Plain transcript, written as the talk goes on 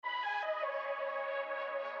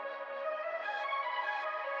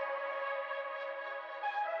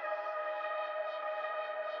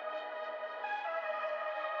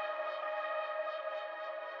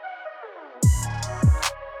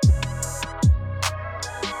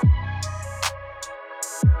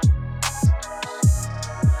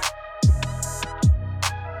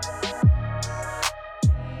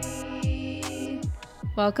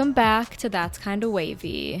Welcome back to That's Kinda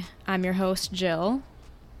Wavy. I'm your host, Jill.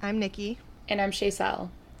 I'm Nikki. And I'm Shaysel.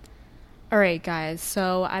 Alright, guys,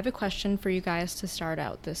 so I have a question for you guys to start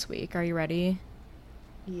out this week. Are you ready?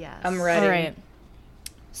 Yes. I'm ready. Alright.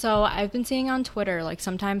 So I've been seeing on Twitter, like,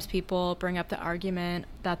 sometimes people bring up the argument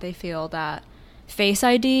that they feel that Face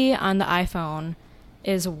ID on the iPhone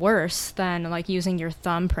is worse than, like, using your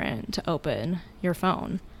thumbprint to open your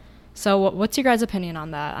phone. So what's your guys' opinion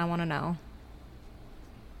on that? I want to know.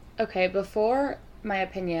 Okay, before my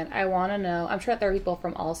opinion, I want to know, I'm sure that there are people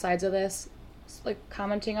from all sides of this, like,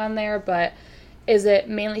 commenting on there, but is it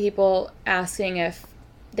mainly people asking if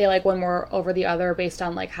they like one more over the other based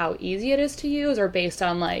on, like, how easy it is to use, or based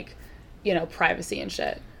on, like, you know, privacy and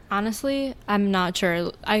shit? Honestly, I'm not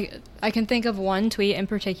sure. I can think of one tweet in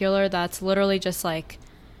particular that's literally just, like,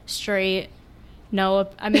 straight no.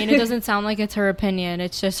 I mean, it doesn't sound like it's her opinion.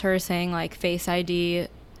 It's just her saying, like, Face ID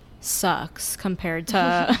sucks compared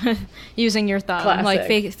to using your thumb. Classic.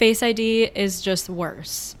 Like, Face ID is just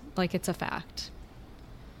worse. Like, it's a fact.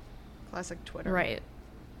 Classic Twitter. Right.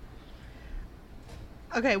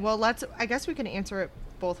 Okay, well, I guess we can answer it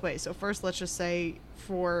both ways. So first, let's just say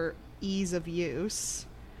for ease of use,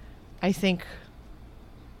 I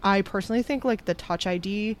personally think, like, the Touch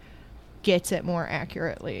ID gets it more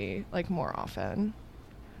accurately, like, more often.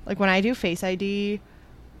 Like, when I do Face ID,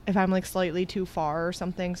 if I'm, like, slightly too far or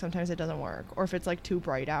something, sometimes it doesn't work. Or if it's, like, too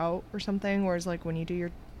bright out or something, whereas, like, when you do your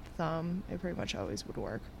thumb, it pretty much always would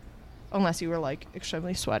work. Unless you were, like,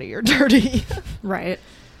 extremely sweaty or dirty. Right.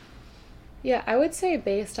 Yeah, I would say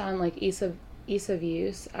based on, like, ease of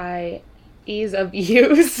use.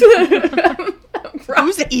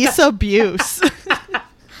 Who's Issa Buse?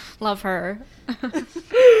 Love her.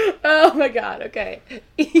 Oh my god, okay.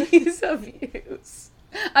 Ease of use.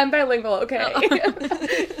 I'm bilingual, okay.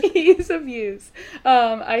 Ease of use.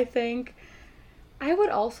 I think I would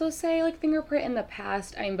also say, like, fingerprint in the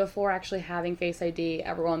past. I mean, before actually having Face ID,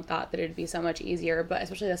 everyone thought that it'd be so much easier, but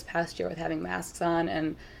especially this past year with having masks on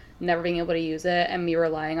and never being able to use it and me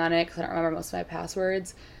relying on it because I don't remember most of my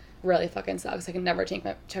passwords, really fucking sucks. I can never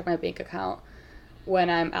check my bank account when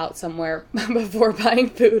I'm out somewhere before buying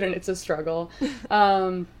food, and it's a struggle.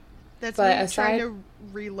 That's me trying to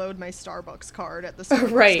reload my Starbucks card at the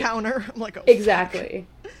Starbucks counter. I'm like, oh, exactly.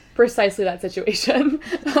 Precisely that situation.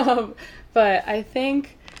 But I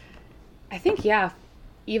think, yeah,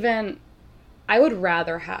 even I would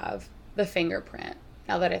rather have the fingerprint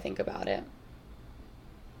now that I think about it.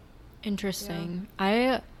 Interesting.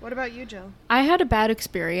 Yeah. What about you, Jill? I had a bad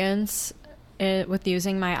experience with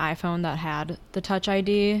using my iPhone that had the Touch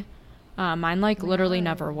ID. Mine, like, literally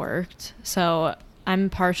never worked. So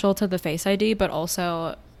I'm partial to the Face ID, but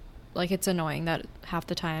also, like, it's annoying that half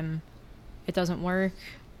the time it doesn't work.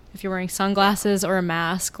 If you're wearing sunglasses or a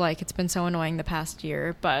mask, like, it's been so annoying the past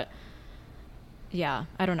year. But yeah,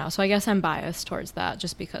 I don't know. So I guess I'm biased towards that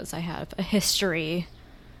just because I have a history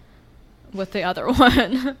with the other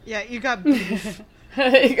one. Yeah, you got beef.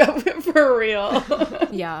 You got for real.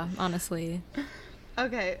 Yeah, honestly.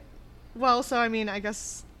 Okay. Well, so, I mean, I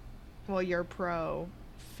guess, well, you're pro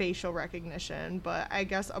facial recognition, but I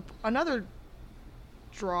guess another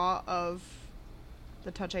draw of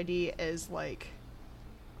the Touch ID is, like,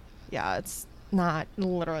 yeah, it's not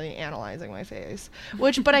literally analyzing my face.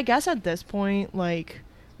 But I guess at this point, like,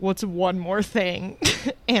 what's one more thing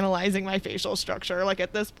analyzing my facial structure? Like,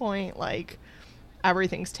 at this point, like,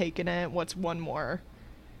 everything's taken it. What's one more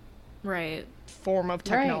form of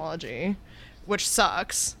technology? Which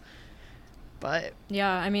sucks. But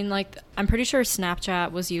yeah, I mean, like, I'm pretty sure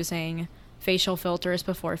Snapchat was using facial filters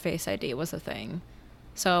before Face ID was a thing.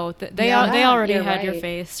 So they already had your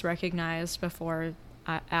face recognized before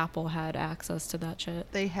Apple had access to that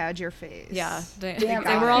shit. They had your face. Yeah, they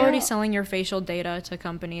were already selling your facial data to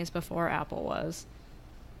companies before Apple was.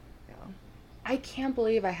 Yeah. I can't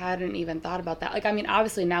believe I hadn't even thought about that. Like, I mean,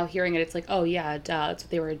 obviously now hearing it, it's like, oh yeah, duh, that's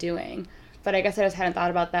what they were doing. But I guess I just hadn't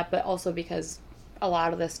thought about that, but also because a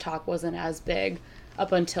lot of this talk wasn't as big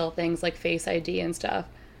up until things like Face ID and stuff.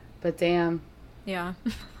 But damn. Yeah.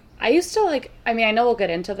 I used to, like, I mean, I know we'll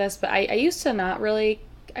get into this, but I used to not really,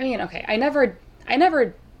 I mean, okay, I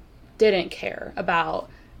never didn't care about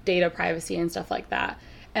data privacy and stuff like that.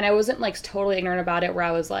 And I wasn't, like, totally ignorant about it where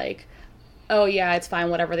I was like, oh yeah, it's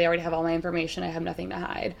fine, whatever, they already have all my information, I have nothing to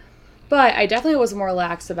hide. But I definitely was more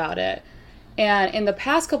lax about it. And in the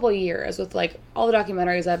past couple of years, with, like, all the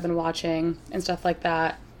documentaries I've been watching and stuff like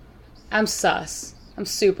that, I'm sus. I'm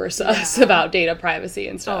super sus about data privacy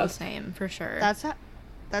and stuff. Oh, same, for sure.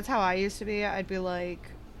 That's how I used to be. I'd be like,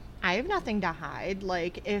 I have nothing to hide.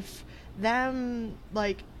 Like, if them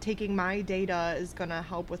like taking my data is gonna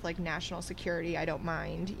help with like national security. I don't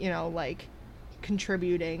mind, you know, like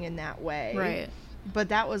contributing in that way. Right. But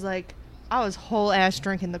that was like, I was whole ass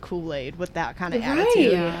drinking the Kool-Aid with that kind of Right.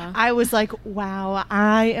 attitude. Yeah. I was like, wow,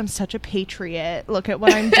 I am such a patriot. Look at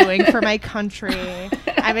what I'm doing for my country.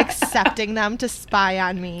 I'm accepting them to spy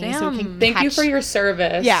on me. So we can Thank you catch- for your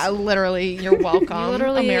service. Yeah, literally, you're welcome, You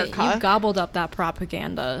literally America. you gobbled up that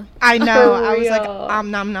propaganda. I know. For I was like, real.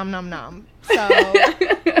 nom, nom, nom, nom. So,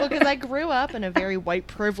 well, because I grew up in a very white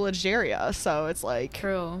privileged area. So it's like,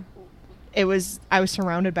 True. I was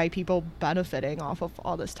surrounded by people benefiting off of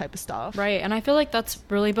all this type of stuff. Right. And I feel like that's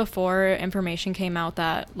really before information came out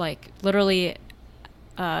that like literally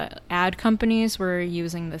ad companies were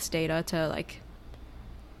using this data to like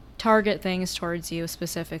target things towards you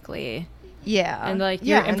specifically. Yeah. And like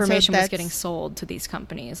yeah, your and so information was that's- getting sold to these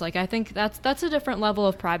companies. Like I think that's a different level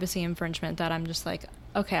of privacy infringement that I'm just like,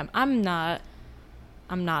 okay, I'm not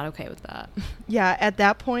okay with that. Yeah, at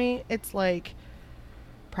that point, it's like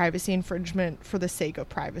privacy infringement for the sake of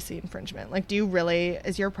privacy infringement. Like,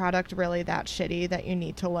 is your product really that shitty that you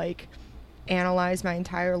need to like analyze my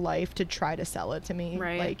entire life to try to sell it to me?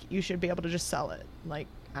 Right. Like, you should be able to just sell it. Like,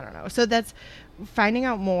 I don't know. So that's finding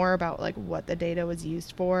out more about like what the data was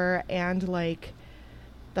used for, and like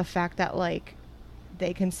the fact that like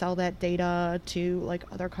they can sell that data to like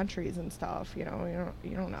other countries and stuff. You know,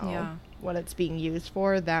 you don't know Yeah. what it's being used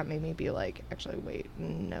for. That made me be like, actually, wait,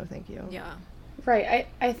 no, thank you. Yeah. Right.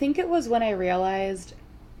 I think it was when I realized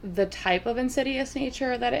the type of insidious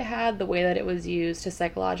nature that it had, the way that it was used to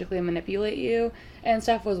psychologically manipulate you and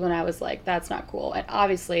stuff, was when I was like, that's not cool. And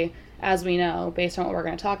obviously, as we know, based on what we're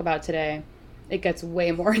going to talk about today, it gets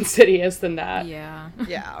way more insidious than that. Yeah.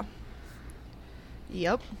 Yeah.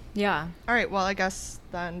 Yep. Yeah. All right. Well, I guess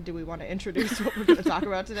then, do we want to introduce what we're going to talk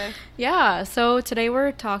about today? Yeah. So today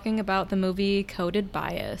we're talking about the movie Coded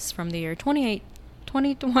Bias from the year 2020.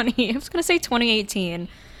 I was going to say 2018.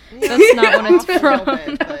 That's not when it's Off a little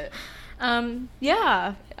from. bit, but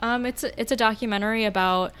Yeah. It's a documentary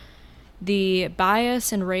about the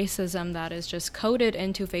bias and racism that is just coded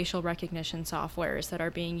into facial recognition softwares that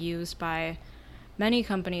are being used by many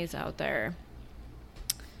companies out there.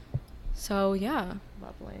 So, yeah.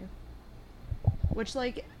 lovely. Which,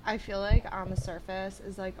 like, I feel like on the surface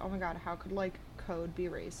is like, oh my god, how could like code be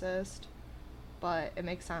racist? But it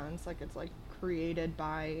makes sense. Like, it's like created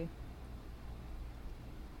by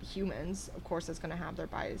humans. Of course, it's going to have their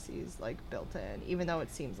biases like built in, even though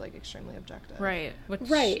it seems like extremely objective. Right.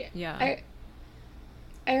 Right. Yeah.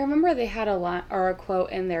 I remember they had a line or a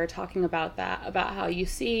quote in there talking about that, about how you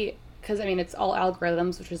see, because I mean it's all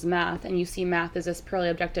algorithms, which is math, and you see math as this purely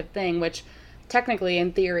objective thing, which technically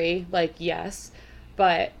in theory, like, yes,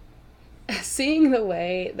 but seeing the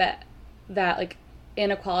way that like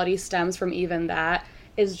inequality stems from even that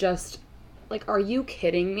is just like, are you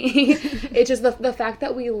kidding me? It's just the fact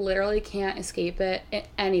that we literally can't escape it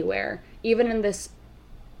anywhere, even in this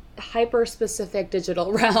hyper specific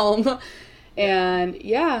digital realm. And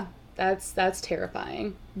yeah, that's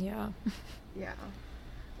terrifying. Yeah. Yeah.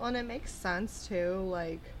 Well, and it makes sense too,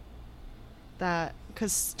 like, that,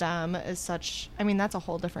 because STEM is such, I mean, that's a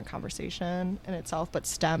whole different conversation in itself, but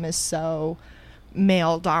STEM is so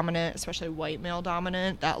male dominant, especially white male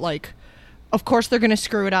dominant, that, like, of course they're going to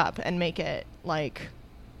screw it up and make it, like,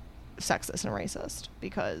 sexist and racist,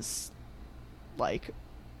 because, like,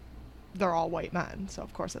 they're all white men, so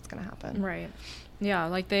of course that's going to happen. Right. Yeah,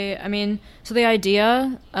 like so the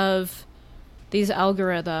idea of these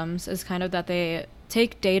algorithms is kind of that they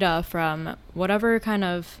take data from whatever kind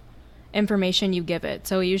of information you give it.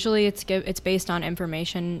 So usually it's based on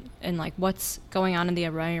information and like what's going on in the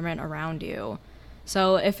environment around you.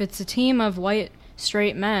 So if it's a team of white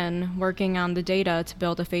straight men working on the data to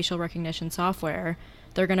build a facial recognition software,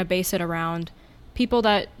 they're going to base it around people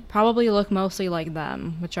that probably look mostly like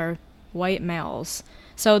them, which are white males.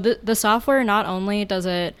 So the software, not only does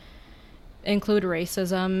it include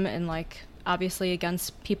racism and like obviously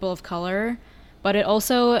against people of color, but it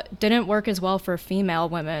also didn't work as well for female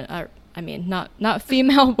women. I mean, not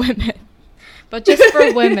female women, but just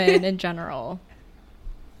for women in general.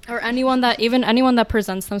 Or anyone that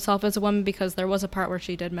presents themselves as a woman, because there was a part where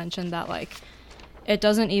she did mention that like it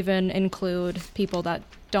doesn't even include people that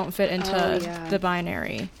don't fit into the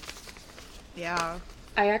binary. Yeah.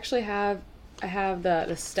 I actually have the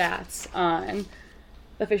stats on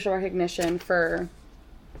the facial recognition for...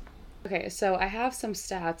 Okay, so I have some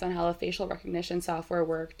stats on how the facial recognition software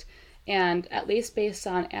worked, and at least based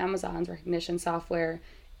on Amazon's recognition software,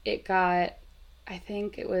 it got, I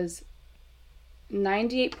think it was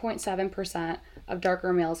 98.7% of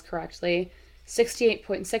darker males correctly,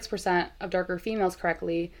 68.6% of darker females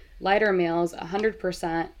correctly, lighter males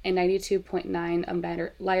 100%, and 92.9%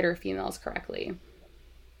 of lighter females correctly.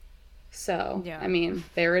 So, Yeah. I mean,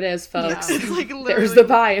 there it is, folks. Yeah, it's like There's the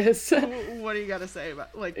bias. What do you got to say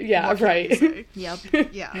about, like, Yeah, what can right. you say? Yep.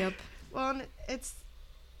 Yeah. Yep. Well, and it's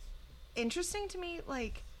interesting to me,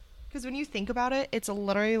 like, because when you think about it, it's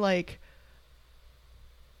literally like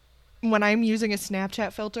when I'm using a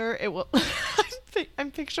Snapchat filter, it will.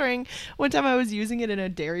 I'm picturing one time I was using it in a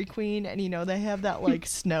Dairy Queen, and they have that like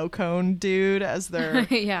snow cone dude as their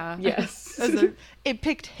Yeah. Yes. it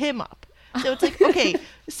picked him up. So it's like, okay,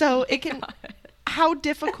 so it can. How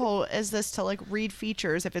difficult is this to like read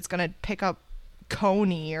features if it's gonna pick up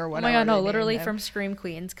Coney or Oh whatever? my god, no, they literally named him? from Scream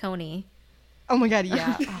Queens, Coney. Oh my god,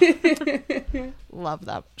 yeah. Oh, love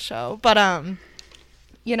that show. But and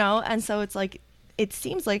so it's like it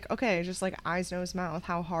seems like okay, just like eyes, nose, mouth,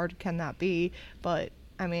 how hard can that be? But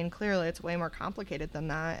I mean, clearly it's way more complicated than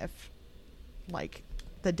that if like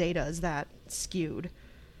the data is that skewed.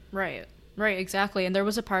 Right. Right, exactly. And there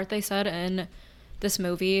was a part they said in this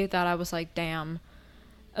movie that I was like, damn.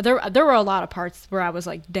 There were a lot of parts where I was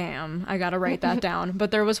like, damn, I gotta write that down.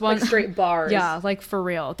 But there was one... Like straight bars. Yeah, like for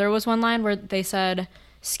real. There was one line where they said,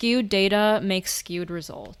 skewed data makes skewed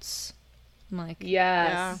results. I'm like,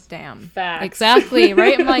 Yes. damn. Facts. Exactly,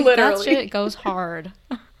 right? I'm like, that Literally. shit goes hard.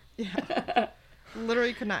 Yeah.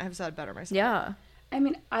 Literally could not have said better myself. Yeah. I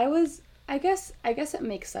mean, I guess it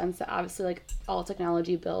makes sense that obviously like all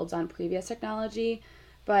technology builds on previous technology,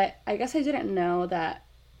 but I guess I didn't know that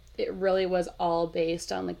it really was all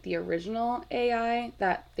based on like the original AI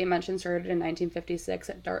that they mentioned started in 1956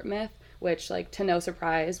 at Dartmouth, which like to no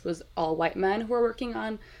surprise was all white men who were working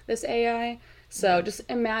on this AI. So just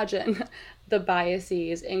imagine the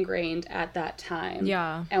biases ingrained at that time.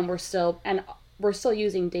 Yeah. And we're still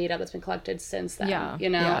using data that's been collected since then. Yeah.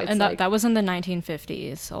 Yeah. It's and that was in the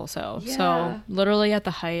 1950s also. Yeah. So literally at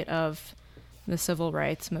the height of the civil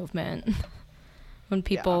rights movement. When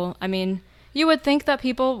people, I mean, you would think that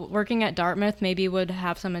people working at Dartmouth maybe would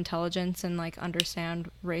have some intelligence and like understand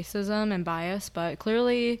racism and bias, but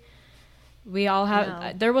clearly we all have.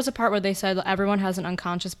 No. There was a part where they said everyone has an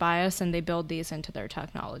unconscious bias and they build these into their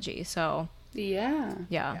technology. So Yeah.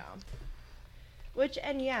 Yeah. Which,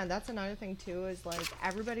 and yeah, that's another thing too, is like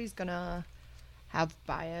everybody's gonna have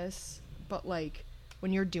bias, but like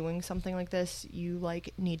when you're doing something like this, you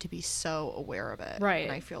like need to be so aware of it. Right.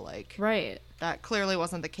 And I feel like right. that clearly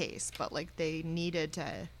wasn't the case, but like they needed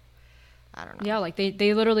to, I don't know. Yeah, like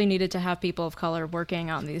they literally needed to have people of color working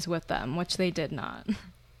on these with them, which they did not.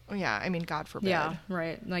 Yeah, I mean, God forbid. Yeah,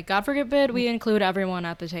 right. Like, God forbid we include everyone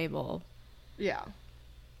at the table. Yeah.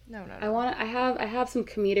 No. I have some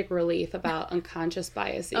comedic relief about unconscious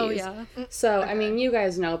biases. Oh, yeah. So, Okay. I mean, you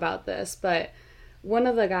guys know about this, but one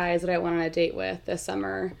of the guys that I went on a date with this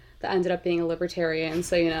summer that ended up being a libertarian,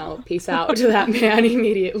 so, peace out to that man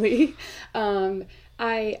immediately.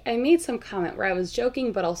 I made some comment where I was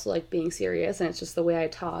joking, but also like being serious, and it's just the way I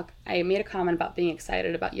talk. I made a comment about being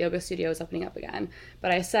excited about yoga studios opening up again.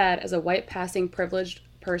 But I said, as a white passing privileged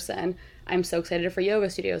person, I'm so excited for yoga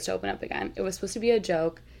studios to open up again. It was supposed to be a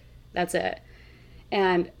joke. That's it.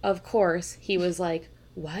 And of course, he was like,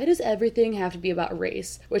 why does everything have to be about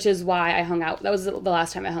race? Which is why I hung out. That was the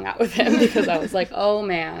last time I hung out with him, because I was like, oh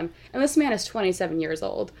man. And this man is 27 years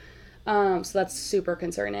old. So that's super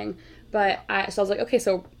concerning. But I was like, okay,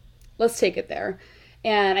 so let's take it there.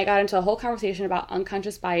 And I got into a whole conversation about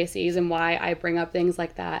unconscious biases and why I bring up things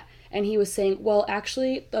like that. And he was saying, well,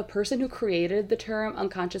 actually, the person who created the term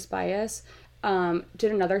unconscious bias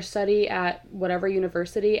did another study at whatever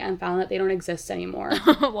university and found that they don't exist anymore.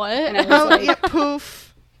 What? And I was Oh, like, yeah,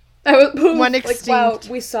 poof. I was poof, One like, extinct. wow,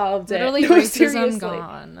 we solved it. Literally No, racism seriously.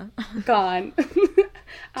 gone. Gone.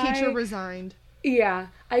 Teacher resigned. Yeah,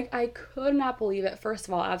 I could not believe it. First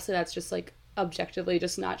of all, obviously that's just like objectively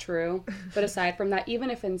just not true. But aside from that, even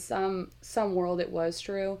if in some world it was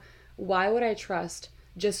true, why would I trust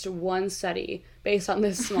just one study based on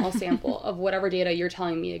this small sample of whatever data you're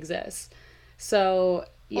telling me exists? So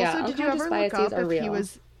yeah, Also, did you ever look up if he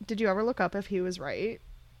was? Did you ever look up if he was right?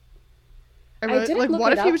 didn't Like, look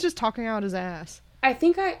what it if he up. was just talking out his ass? I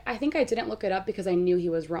think I didn't look it up because I knew he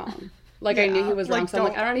was wrong. Like I knew he was like, wrong, so I'm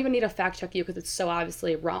like, don't- I don't even need to fact check you because it's so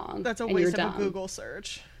obviously wrong. That's a and you're waste of a dumb. Google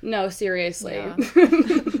search. No, seriously. Yeah.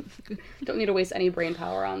 Don't need to waste any brain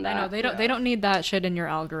power on that. I know they don't need that shit in your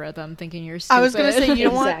algorithm thinking you're stupid. I was gonna say you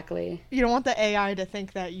don't want Exactly. you don't want the AI to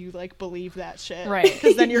think that you like believe that shit, Right.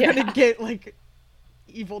 Because then you're Yeah. gonna get like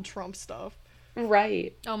evil Trump stuff.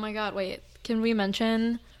 Right. Oh my god, wait. Can we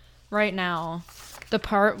mention right now the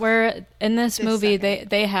part where in this movie second.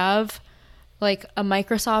 they have like a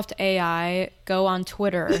Microsoft AI go on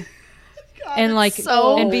Twitter God, and like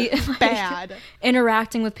so and be like, bad.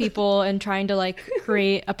 interacting with people and trying to like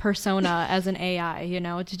create a persona as an AI, you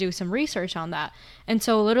know, to do some research on that. And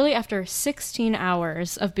so literally after 16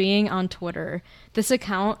 hours of being on Twitter, this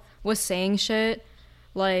account was saying shit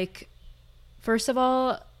like, first of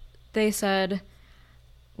all, they said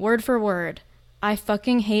word for word, I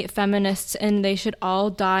fucking hate feminists and they should all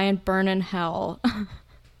die and burn in hell.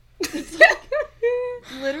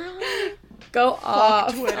 Literally. Go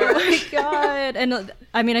off. Twitter. Oh my god. And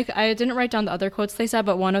I mean, I didn't write down the other quotes they said,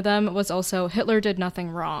 but one of them was also, Hitler did nothing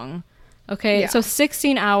wrong. Okay, Yeah. so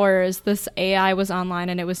 16 hours this AI was online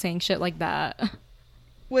and it was saying shit like that.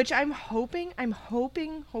 Which I'm hoping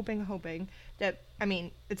that, I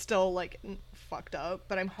mean, it's still like fucked up,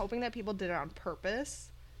 but I'm hoping that people did it on purpose,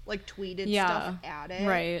 like tweeted stuff at it,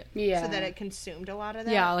 right? Yeah. so that it consumed a lot of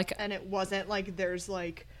that. Yeah, like, and it wasn't like there's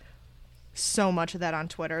like so much of that on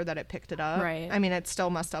Twitter that it picked it up. Right. I mean, it's still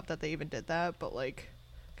messed up that they even did that, but like,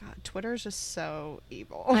 God, Twitter is just so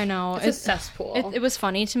evil. I know. It's a cesspool. It was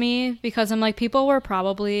funny to me because I'm like, people were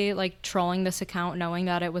probably like trolling this account knowing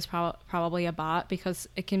that it was probably a bot, because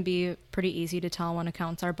it can be pretty easy to tell when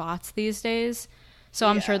accounts are bots these days. So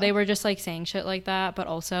I'm sure Yeah. they were just like saying shit like that, but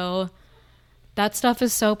also that stuff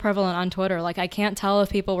is so prevalent on Twitter. Like, I can't tell if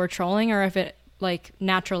people were trolling or if it like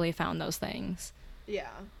naturally found those things. Yeah.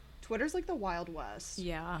 Twitter's like the Wild West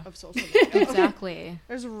Yeah. of social media. Exactly.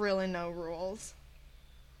 There's really no rules.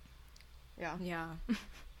 Yeah. Yeah.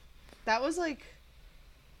 That was like,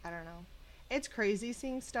 I don't know. It's crazy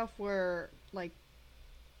seeing stuff where like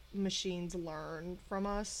machines learn from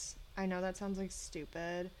us. I know that sounds like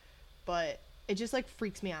stupid, but it just like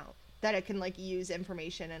freaks me out that it can like use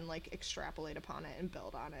information and like extrapolate upon it and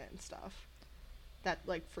build on it and stuff. That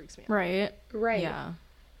like freaks me out. Right. Right. Yeah.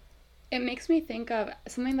 It makes me think of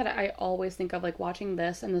something that I always think of, like watching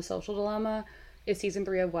this and The Social Dilemma is season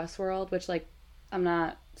 3 of Westworld, which like, I'm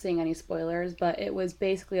not saying any spoilers, but it was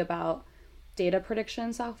basically about data prediction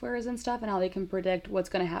softwares and stuff and how they can predict what's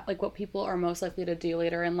going to happen, like what people are most likely to do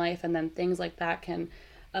later in life, and then things like that can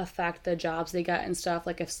affect the jobs they get and stuff.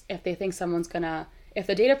 Like if they think someone's gonna, if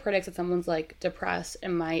the data predicts that someone's like depressed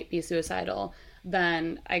and might be suicidal,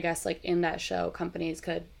 then I guess like in that show companies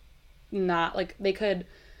could not, like they could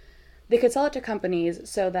sell it to companies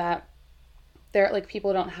so that they're like,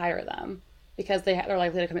 people don't hire them because they're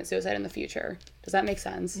likely to commit suicide in the future. Does that make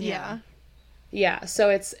sense? Yeah. Yeah, so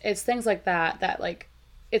it's things like that like,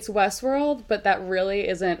 it's Westworld, but that really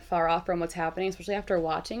isn't far off from what's happening, especially after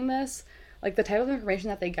watching this. Like, the type of information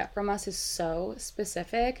that they get from us is so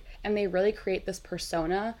specific, and they really create this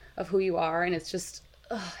persona of who you are, and it's just,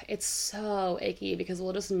 it's so icky because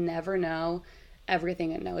we'll just never know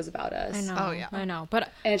everything it knows about us. I know. Oh, yeah. I know. But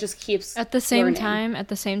And it just keeps at the same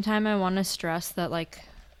learning. time, I want to stress that like,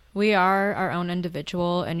 we are our own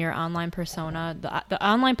individual, and your online persona, the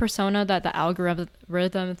online persona that the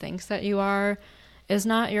algorithm thinks that you are, is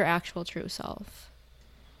not your actual true self.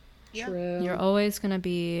 Yeah. True. You're always going to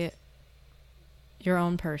be your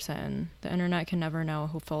own person. The internet can never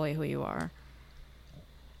know fully who you are.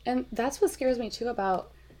 And that's what scares me too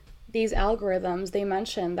about these algorithms. They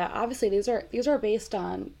mention that obviously these are based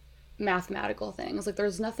on mathematical things. Like,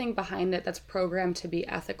 there's nothing behind it that's programmed to be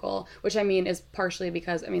ethical, which I mean is partially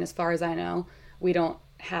because, I mean, as far as I know, we don't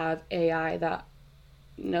have AI that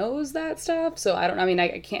knows that stuff. So I don't know. I mean,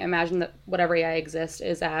 I can't imagine that whatever AI exists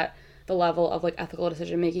is at the level of like ethical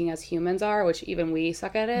decision making as humans are, which even we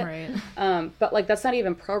suck at it. Right. But like, that's not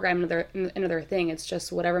even programmed into their thing. It's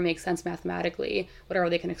just whatever makes sense mathematically, whatever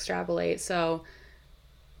they can extrapolate. So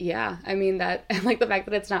yeah, I mean, that, and like the fact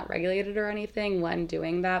that it's not regulated or anything when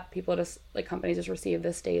doing that, people just, like, companies just receive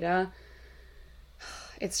this data.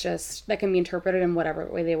 It's just, that can be interpreted in whatever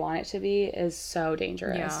way they want it to be, is so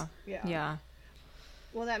dangerous. Yeah. Yeah. Yeah.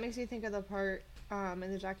 Well, that makes me think of the part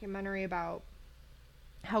in the documentary about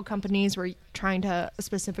how companies were trying to,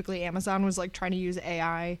 specifically Amazon was like trying to use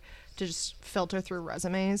AI to just filter through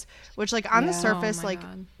resumes, which like on the Yeah. surface Oh my like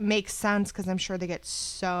God. makes sense because I'm sure they get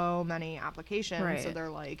so many applications. Right. So they're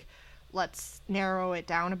like, let's narrow it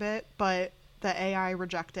down a bit. But the AI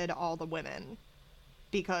rejected all the women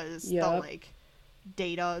because the Yep. like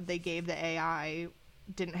data they gave the AI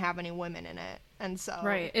didn't have any women in it. And so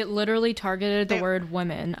Right. It literally targeted the They- word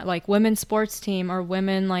women, like women's sports team or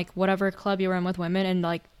women, like whatever club you were in with women, and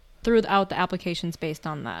like threw out the applications based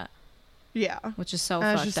on that, yeah. which is so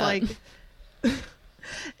And fucked it's up. just like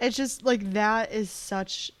it's just like that is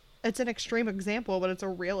such, it's an extreme example, but it's a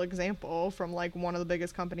real example from like one of the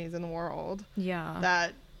biggest companies in the world Yeah.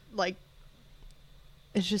 that like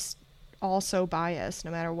it's just all so biased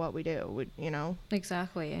no matter what we do, you know.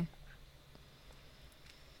 Exactly.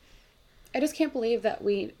 I just can't believe that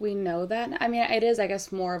we know that. I mean, it is, I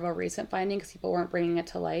guess, more of a recent finding because people weren't bringing it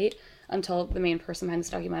to light until the main person behind this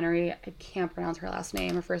documentary. I can't pronounce her last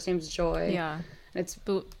name. Her first name's Joy. Yeah. And it's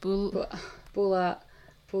Buolamwini.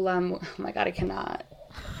 Oh my god, I cannot.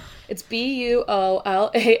 It's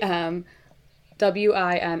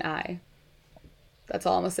Buolamwini. That's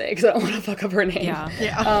all I'm gonna say because I don't want to fuck up her name. Yeah.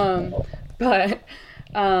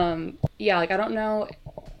 Yeah, like I don't know.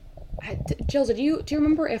 Jill, do you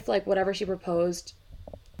remember if like whatever she proposed,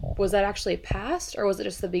 was that actually passed or was it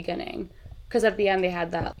just the beginning? Because at the end they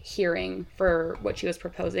had that hearing for what she was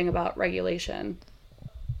proposing about regulation.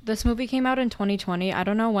 This movie came out in 2020. I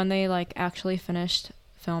don't know when they like actually finished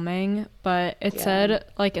filming, but it said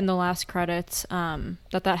like in the last credits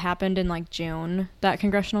that happened in like June, that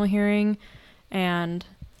congressional hearing, and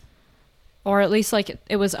or at least like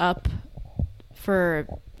it was up for,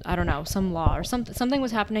 I don't know, some law or something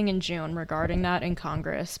was happening in June regarding that in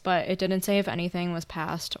Congress, but it didn't say if anything was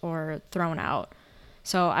passed or thrown out.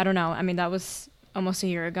 So I don't know. I mean, that was almost a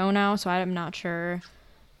year ago now, so I'm not sure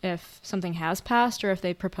if something has passed or if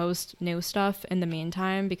they proposed new stuff in the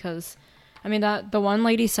meantime, because I mean that the one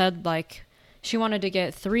lady said like she wanted to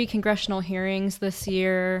get 3 congressional hearings this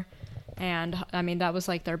year, and I mean that was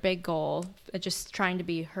like their big goal, just trying to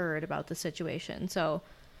be heard about the situation. So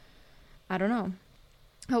I don't know.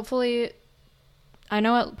 Hopefully, I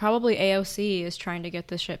know probably AOC is trying to get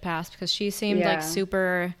this shit passed because she seemed like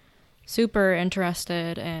super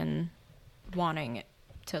interested in wanting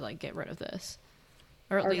to like get rid of this,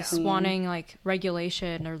 or at least wanting like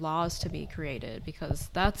regulation or laws to be created, because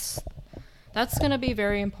that's going to be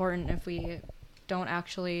very important if we don't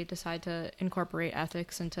actually decide to incorporate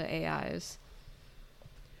ethics into AIs.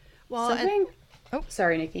 Well,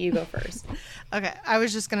 sorry, Nikki, you go first. Okay, I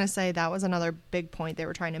was just going to say that was another big point they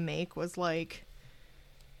were trying to make, was like,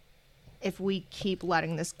 if we keep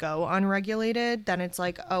letting this go unregulated, then it's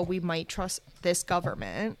like, oh, we might trust this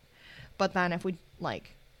government. But then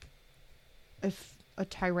if a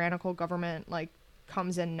tyrannical government like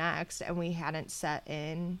comes in next and we hadn't set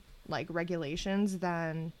in like regulations,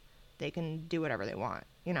 then they can do whatever they want.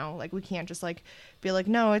 You know, like we can't just like be like,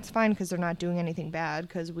 no, it's fine because they're not doing anything bad,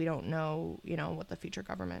 because we don't know, you know, what the future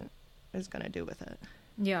government is going to do with it.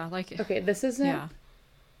 Yeah, like okay, this isn't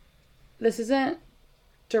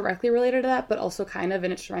directly related to that, but also kind of,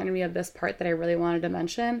 and it's reminded me of this part that I really wanted to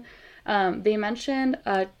mention. They mentioned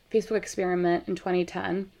a Facebook experiment in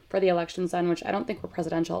 2010 for the elections then, which I don't think were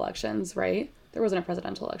presidential elections, right? There wasn't a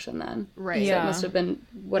presidential election then. Right. So it must have been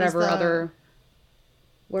whatever other...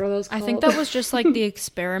 What are those called? I think that was just like the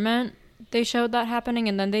experiment. They showed that happening,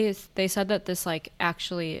 and then they said that this like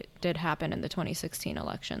actually did happen in the 2016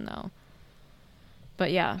 election though.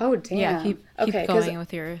 But yeah. Oh damn. Yeah, keep going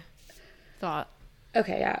with your thought.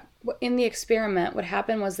 Okay, yeah. In the experiment, what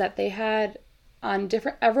happened was that they had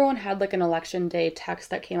everyone had like an election day text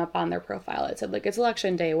that came up on their profile. It said like, it's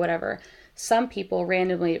election day, whatever. Some people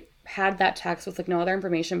randomly had that text with like no other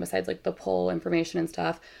information besides like the poll information and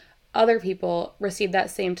stuff. Other people received that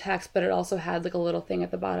same text, but it also had like a little thing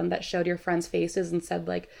at the bottom that showed your friends' faces and said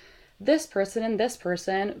like, this person and this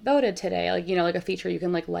person voted today. Like, you know, like a feature you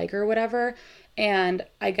can like or whatever. And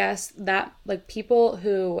I guess that like people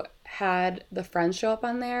who had the friends show up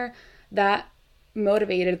on there, that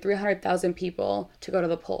motivated 300,000 people to go to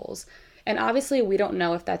the polls. And obviously we don't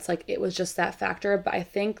know if that's like, it was just that factor, but I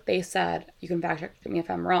think they said, you can fact check me if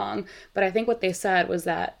I'm wrong, but I think what they said was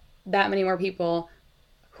that many more people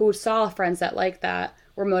who saw friends that like that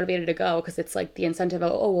were motivated to go, because it's like the incentive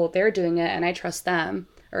of, oh, well, they're doing it and I trust them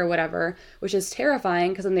or whatever, which is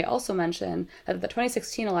terrifying, because then they also mentioned that the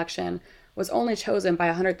 2016 election was only chosen by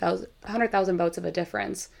 100,000 votes of a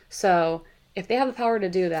difference. So if they have the power to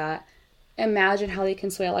do that, imagine how they can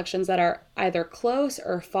sway elections that are either close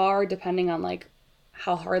or far, depending on like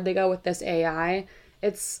how hard they go with this AI.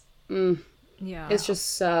 It's it's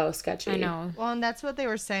just so sketchy. I know. Well, and that's what they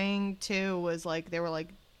were saying too, was like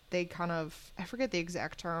they kind of, I forget the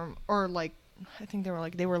exact term, or like I think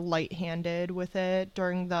they were light-handed with it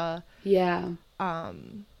during the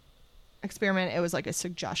experiment. It was like a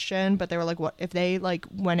suggestion, but they were like, what if they like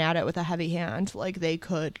went at it with a heavy hand, like they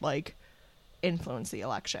could like influence the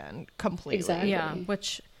election completely. Exactly. Yeah,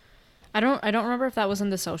 which I don't remember if that was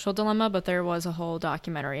in The Social Dilemma, but there was a whole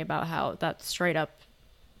documentary about how that straight up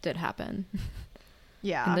did happen.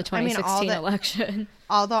 Yeah. In the 2016 election.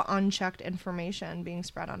 All the unchecked information being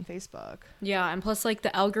spread on Facebook. Yeah, and plus like the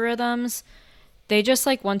algorithms, they just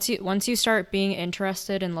like once you start being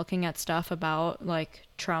interested in looking at stuff about like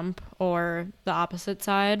Trump or the opposite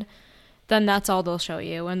side, then that's all they'll show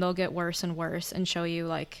you, and they'll get worse and worse and show you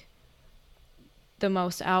like the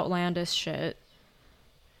most outlandish shit.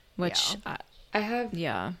 which I have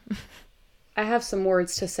yeah. I have some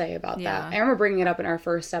words to say about Yeah. that. I remember bringing it up in our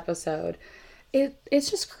first episode. It's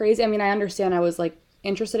just crazy. I mean, I understand I was like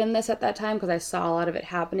interested in this at that time because I saw a lot of it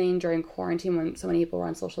happening during quarantine when so many people were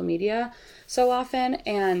on social media so often.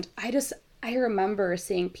 And I remember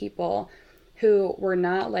seeing people who were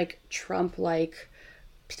not like Trump-like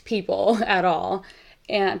people at all.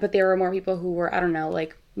 But there were more people who were, I don't know,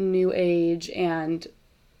 like new age and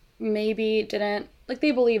maybe didn't, like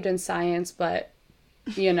they believed in science, but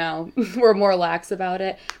you know, were more lax about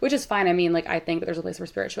it, which is fine. I mean, like, I think that there's a place for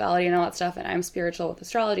spirituality and all that stuff, and I'm spiritual with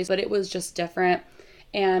astrology, but it was just different.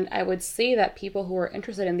 And I would see that people who were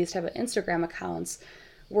interested in these type of Instagram accounts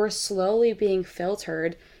were slowly being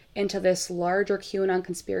filtered into this larger QAnon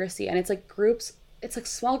conspiracy. And it's like groups, it's like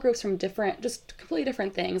small groups from different, just completely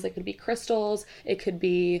different things. It could be crystals, it could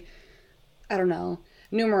be, I don't know,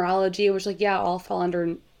 numerology, which like, yeah, all fall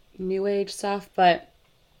under new age stuff, but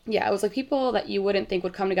yeah, it was like people that you wouldn't think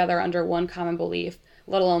would come together under one common belief,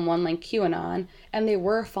 let alone one like QAnon, and they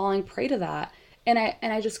were falling prey to that. And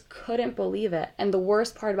I just couldn't believe it. And the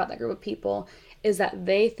worst part about that group of people is that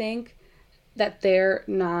they think that they're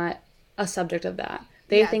not a subject of that.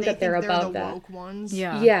 They think that they're above that. Woke ones.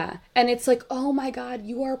 Yeah. Yeah. And it's like, oh my God,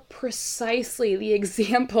 you are precisely the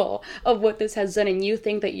example of what this has done. And you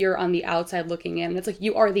think that you're on the outside looking in. And it's like,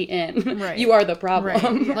 you are the in. Right. You are the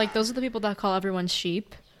problem. Right. Like, those are the people that call everyone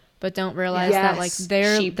sheep, but don't realize that, like,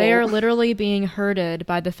 they sheeple. are literally being herded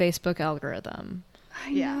by the Facebook algorithm.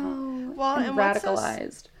 I know. Well, and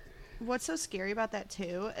radicalized. What's so scary about that,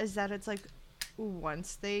 too, is that it's like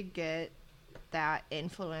once they get that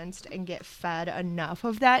influenced and get fed enough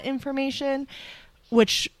of that information,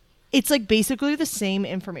 which it's like basically the same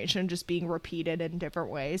information just being repeated in different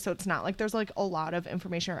ways, so it's not like there's like a lot of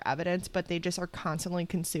information or evidence, but they just are constantly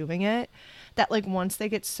consuming it, that like once they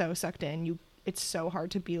get so sucked in, it's so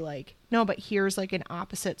hard to be like, no, but here's like an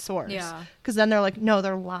opposite source. Yeah. Because then they're like, no,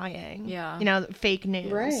 they're lying. Yeah. You know, fake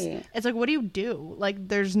news. Right. It's like, what do you do? Like,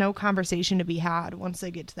 there's no conversation to be had once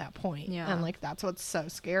they get to that point. Yeah. And like, that's what's so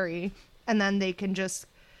scary. And then they can just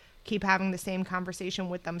keep having the same conversation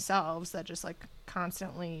with themselves that just like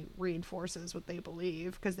constantly reinforces what they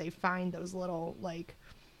believe, because they find those little like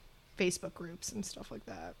Facebook groups and stuff like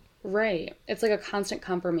that. Right. It's like a constant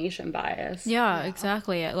confirmation bias. Yeah,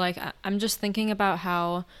 exactly. Like, I'm just thinking about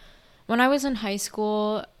how when I was in high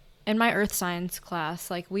school in my earth science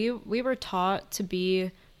class, like we were taught to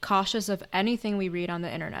be cautious of anything we read on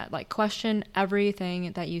the internet, like question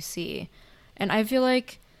everything that you see. And I feel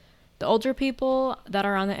like the older people that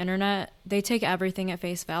are on the internet, they take everything at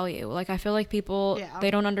face value. Like, I feel like people,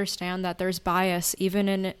 they don't understand that there's bias even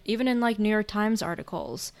in like New York Times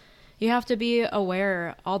articles. You have to be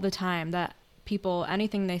aware all the time that people,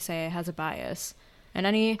 anything they say has a bias. And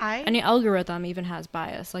any algorithm even has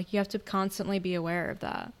bias. Like, you have to constantly be aware of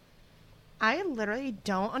that. I literally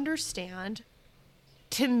don't understand.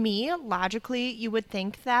 To me, logically, you would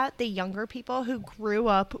think that the younger people who grew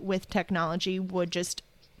up with technology would just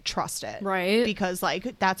trust it. Right. Because,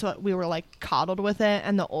 like, that's what we were, like, coddled with it.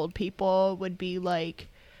 And the old people would be like,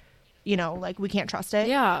 you know, like, we can't trust it.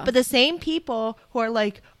 Yeah. But the same people who are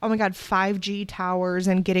like, oh my God, 5G towers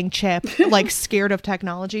and getting chipped, like scared of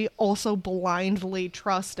technology, also blindly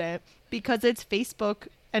trust it because it's Facebook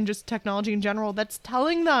and just technology in general that's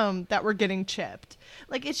telling them that we're getting chipped.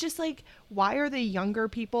 Like, it's just like, why are the younger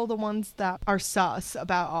people the ones that are sus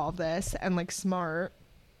about all of this and like smart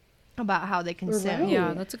about how they consume? Right.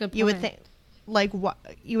 Yeah, that's a good point. You would think, like, what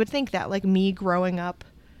you would think that like me growing up,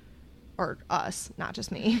 or us, not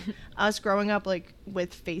just me, us growing up like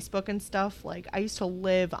with Facebook and stuff, like I used to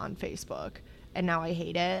live on Facebook and now I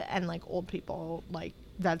hate it. And like old people, like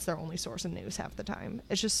that's their only source of news half the time.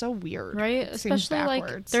 It's just so weird. Right? It seems Especially like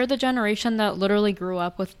backwards. they're the generation that literally grew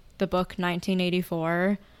up with the book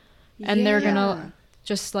 1984 and they're gonna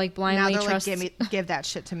just like blindly now they're trust. like, give that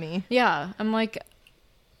shit to me. Yeah. I'm like,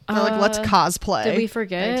 They're like, let's cosplay. did we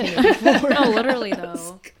forget? No, literally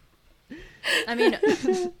though. I mean,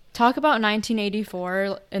 talk about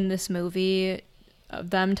 1984 in this movie, of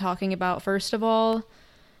them talking about, first of all,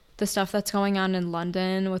 the stuff that's going on in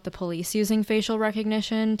London with the police using facial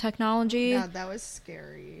recognition technology. Yeah, that was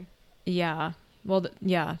scary. Yeah. Well,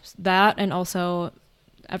 yeah, that, and also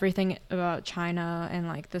everything about China and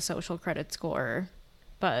like the social credit score.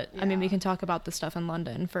 But I mean, we can talk about the stuff in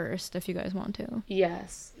London first if you guys want to.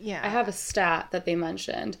 Yes. Yeah. I have a stat that they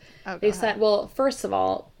mentioned. Oh, they go said, ahead. well, first of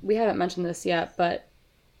all, we haven't mentioned this yet, but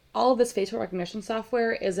all of this facial recognition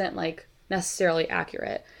software isn't like necessarily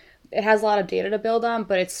accurate. It has a lot of data to build on,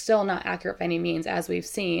 but it's still not accurate by any means, as we've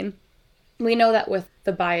seen. We know that with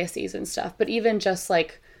the biases and stuff, but even just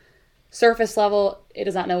like surface level, it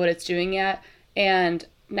does not know what it's doing yet. And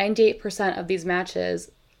 98% of these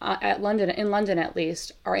matches in London at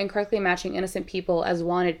least, are incorrectly matching innocent people as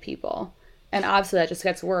wanted people. And obviously that just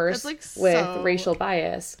gets worse with so racial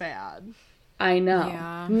bias. Bad. I know.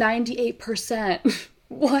 Yeah. 98%.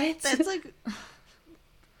 What? That's like...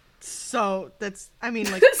 So that's, I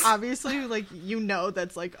mean, like, obviously, like,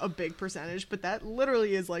 that's like a big percentage, but that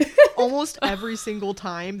literally is like almost every single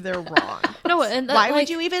time they're wrong. No, and why would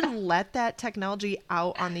you even let that technology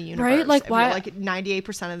out on the universe? Right? Like, why? Like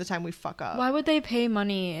 98% of the time we fuck up. Why would they pay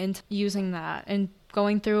money into using that and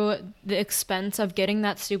going through the expense of getting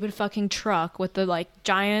that stupid fucking truck with the like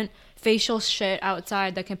giant facial shit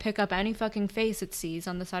outside that can pick up any fucking face it sees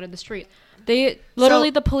on the side of the street? They literally,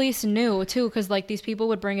 the police knew too, because like these people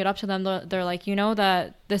would bring it up to them. They're like,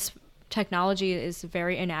 that this technology is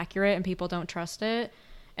very inaccurate and people don't trust it,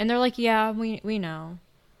 and they're like, yeah, we know.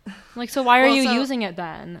 Like, so why are you using it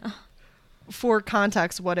then? For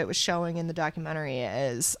context, what it was showing in the documentary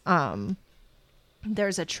is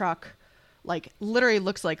there's a truck, like literally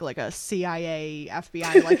looks like a CIA,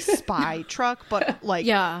 FBI like spy truck, but like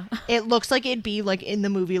it looks like it'd be like in the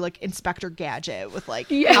movie like Inspector Gadget with like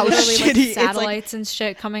how shitty like satellites and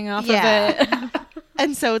shit coming off of it.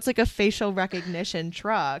 And so it's like a facial recognition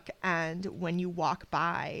truck, and when you walk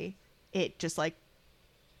by, it just like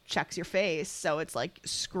checks your face, so it's like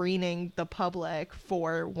screening the public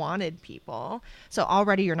for wanted people. So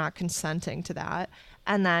already you're not consenting to that.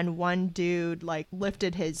 And then one dude like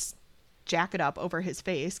lifted his jacket up over his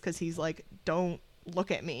face because he's like, don't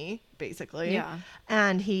look at me, basically.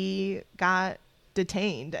 And he got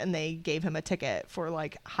detained, and they gave him a ticket for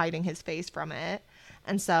like hiding his face from it.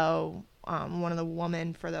 And so one of the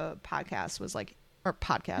women for the podcast was like, or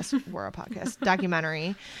podcast, we're a podcast,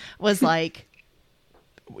 documentary, was like,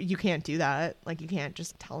 you can't do that. Like, you can't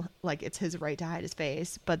just tell, like, it's his right to hide his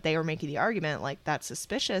face. But they were making the argument like, that's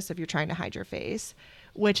suspicious if you're trying to hide your face.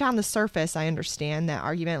 Which on the surface, I understand that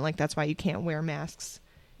argument. Like, that's why you can't wear masks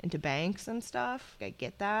into banks and stuff. I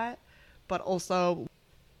get that. But also,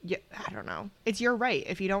 I don't know. It's your right.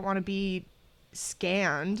 If you don't want to be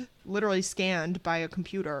literally scanned by a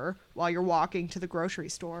computer while you're walking to the grocery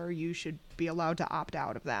store, you should be allowed to opt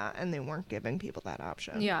out of that. And they weren't giving people that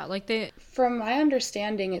option. Yeah, like From my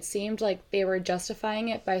understanding, it seemed like they were justifying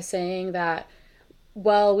it by saying that,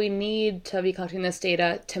 well, we need to be collecting this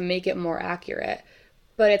data to make it more accurate.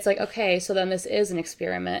 But it's like, okay, so then this is an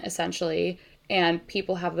experiment, essentially, and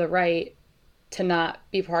people have the right to not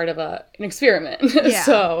be part of an experiment. Yeah.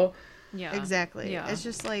 So, yeah, exactly. Yeah. It's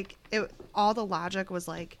just like all the logic was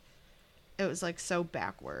like, it was like so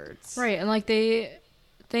backwards, right? And like they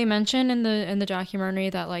mention in the documentary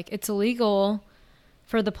that like it's illegal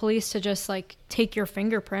for the police to just like take your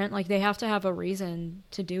fingerprint. Like, they have to have a reason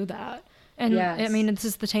to do that. And I mean, it's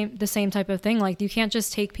just the same type of thing. Like, you can't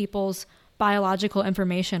just take people's biological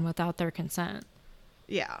information without their consent.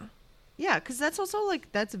 Yeah, because that's also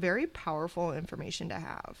like, that's very powerful information to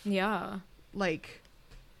have. Like,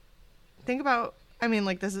 think about, I mean,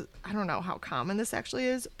 like, this is, I don't know how common this actually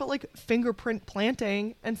is, but like fingerprint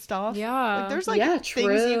planting and stuff. Like, there's like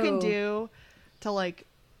things you can do to like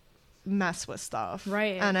mess with stuff,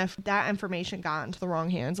 right? And if that information got into the wrong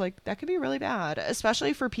hands, like, that could be really bad,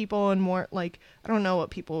 especially for people in more like, I don't know what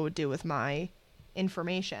people would do with my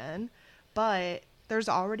information. But there's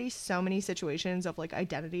already so many situations of like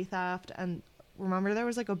identity theft. And remember, there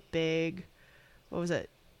was like a big, there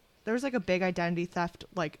was like a big identity theft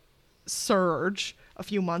like surge a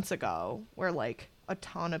few months ago where like a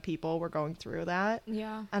ton of people were going through that.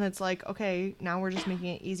 And it's like, okay, now we're just making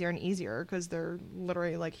it easier and easier because they're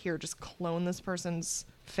literally like, here, just clone this person's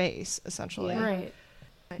face, essentially. Right.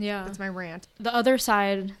 Yeah. That's my rant. The other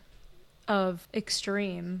side of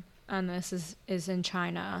extreme on this is in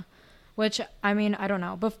China. Which, I mean, I don't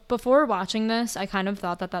know. Before watching this, I kind of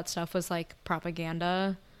thought that stuff was, like,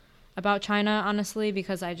 propaganda about China, honestly,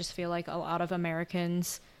 because I just feel like a lot of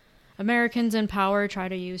Americans in power try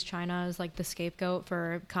to use China as, like, the scapegoat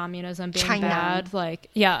for communism being bad. Like,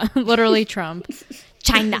 yeah, literally Trump.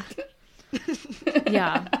 China.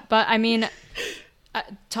 Yeah. But, I mean,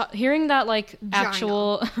 hearing that, like,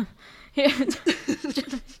 actual... It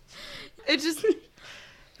just...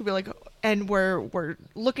 Be like, and we're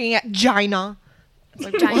looking at Gina.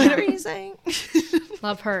 Like, what are you saying?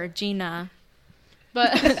 Love her, Gina.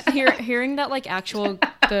 But hearing that, like, actual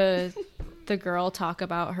the girl talk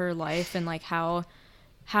about her life and like how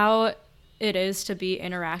it is to be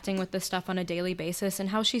interacting with this stuff on a daily basis, and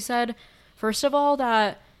how she said, first of all,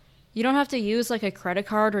 that you don't have to use like a credit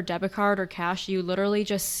card or debit card or cash. You literally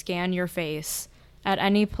just scan your face at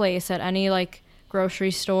any place, at any like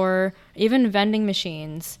grocery store, even vending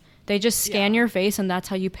machines. They just scan Yeah. your face and that's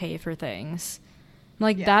how you pay for things.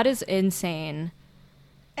 Like, Yeah. that is insane.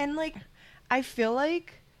 And like, I feel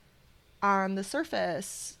like on the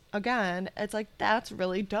surface, again, it's like, that's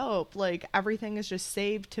really dope. Like, everything is just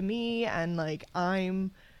saved to me, and like,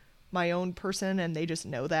 I'm my own person, and they just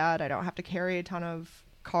know that. I don't have to carry a ton of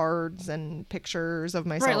cards and pictures of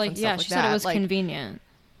myself, Right, like, and stuff yeah, like she that. said it was like, convenient.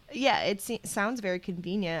 yeah, it sounds very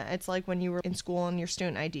convenient. It's like when you were in school and your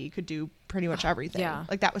student ID could do pretty much everything. Yeah.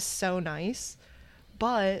 Like, that was so nice.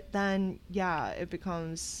 But then, yeah, it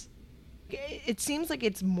seems like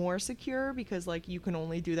it's more secure because, like, you can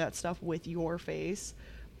only do that stuff with your face.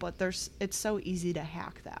 But it's so easy to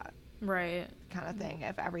hack that Right. kind of thing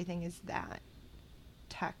if everything is that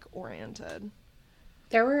tech oriented.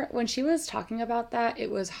 When she was talking about that, it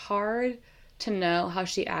was hard to know how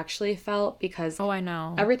she actually felt because Oh, I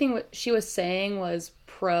know. everything she was saying was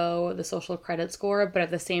pro the social credit score, but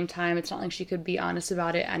at the same time, it's not like she could be honest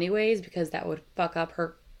about it anyways because that would fuck up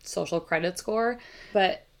her social credit score.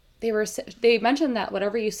 But they mentioned that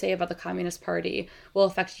whatever you say about the Communist Party will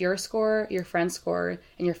affect your score, your friend's score,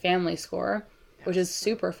 and your family score, which is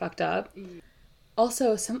super fucked up.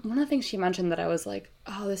 Also, one of the things she mentioned that I was like,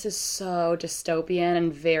 oh, this is so dystopian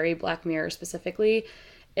and very Black Mirror specifically,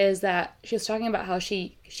 is that she was talking about how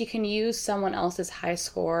she can use someone else's high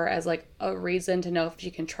score as like a reason to know if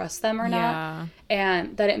she can trust them or not,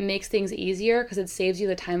 and that it makes things easier because it saves you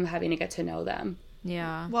the time of having to get to know them.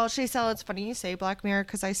 Yeah. Well, Shaysel, it's funny you say Black Mirror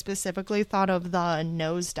because I specifically thought of the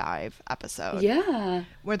Nosedive episode. Yeah.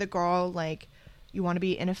 Where the girl, like, you want to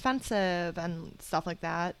be inoffensive and stuff like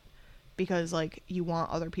that because, like, you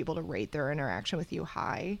want other people to rate their interaction with you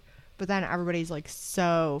high. But then everybody's, like,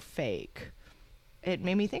 so fake. It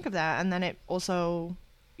made me think of that. And then it also,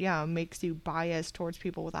 yeah, makes you biased towards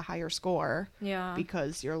people with a higher score. Yeah.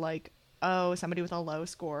 Because you're like, oh, somebody with a low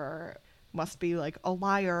score must be, like, a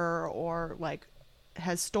liar or, like,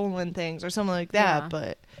 has stolen things or something like that. Yeah.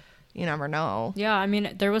 But you never know. Yeah, I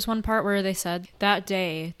mean, there was one part where they said that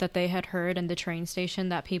day that they had heard in the train station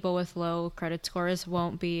that people with low credit scores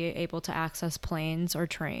won't be able to access planes or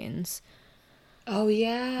trains. Oh,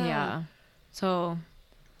 yeah. Yeah. So,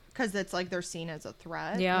 because it's like they're seen as a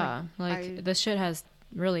threat. yeah, this shit has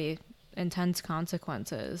really intense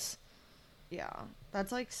consequences. Yeah,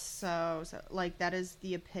 that's like so like that is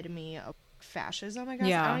the epitome of fascism, I guess.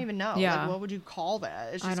 Yeah. I don't even know. Yeah. Like, what would you call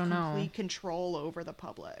that? It's I just don't know. complete control over the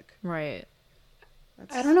public. Right.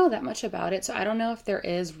 I don't know that much about it, so I don't know if there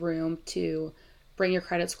is room to bring your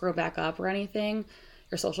credit score back up or anything,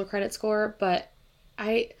 your social credit score, but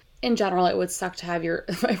in general, it would suck to have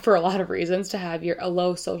for a lot of reasons, to have a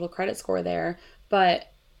low social credit score there,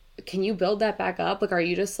 but can you build that back up? Like, are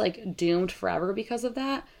you just, like, doomed forever because of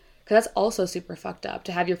that? Because that's also super fucked up,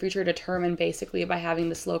 to have your future determined basically by having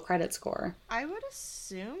this low credit score. I would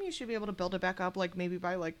assume you should be able to build it back up, like, maybe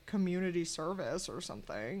by, like, community service or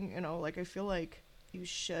something, you know? Like, I feel like you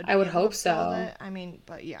should I would be able hope to so. build it. I mean,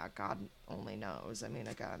 but yeah, God only knows. I mean,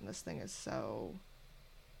 again, this thing is so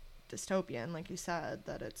dystopian, like you said,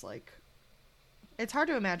 that it's like, it's hard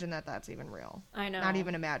to imagine that that's even real. I know. Not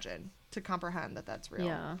even imagine, to comprehend that that's real.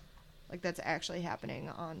 Yeah. Like, that's actually happening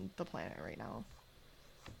on the planet right now.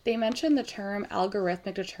 They mentioned the term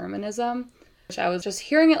algorithmic determinism, which I was just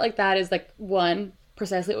hearing it like that is, like, one,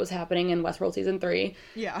 precisely what was happening in Westworld Season 3.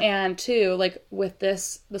 Yeah. And two, like, with the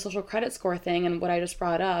social credit score thing and what I just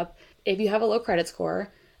brought up, if you have a low credit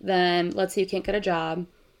score, then let's say you can't get a job,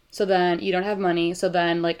 so then you don't have money, so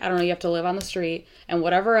then, like, I don't know, you have to live on the street and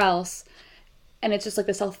whatever else. And it's just like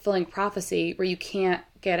the self-fulfilling prophecy where you can't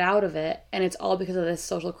get out of it, and it's all because of this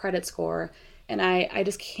social credit score. And I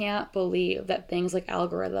just can't believe that things like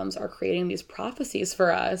algorithms are creating these prophecies for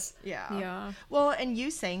us. Yeah. Yeah. Well, and you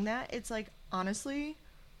saying that, it's like, honestly,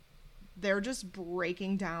 they're just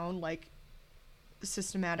breaking down, like,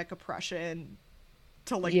 systematic oppression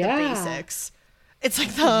to, like, the basics. It's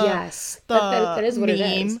like yes, that is what meme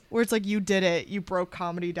it is. where it's like, you did it, you broke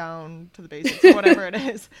comedy down to the basics, or whatever it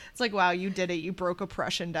is. It's like, wow, you did it, you broke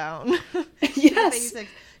oppression down. Yes.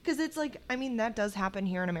 Because it's like, I mean, that does happen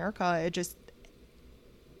here in America. It just,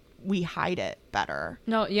 we hide it better.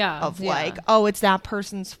 No, yeah. Of yeah. like, oh, it's that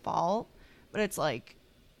person's fault. But it's like,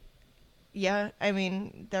 yeah, I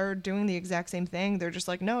mean, they're doing the exact same thing. They're just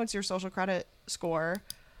like, no, it's your social credit score.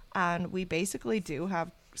 And we basically do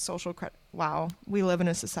have social credit. Wow, we live in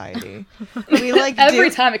a society. We like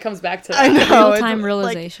every time it comes back to that. I know, Real-time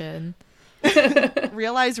realization. Like,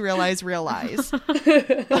 realize.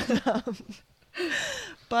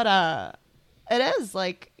 But it is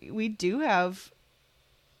like, we do have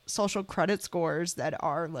social credit scores that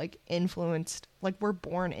are, like, influenced, like, we're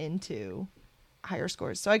born into higher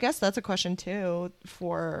scores. So I guess that's a question too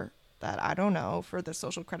for that, I don't know, for the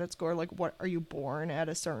social credit score, like, what are you born at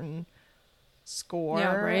a certain score?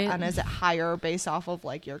 Yeah, right. And is it higher based off of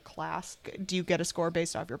like your class? Do you get a score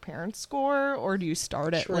based off your parents' score, or do you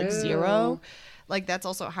start at like 0? Like, that's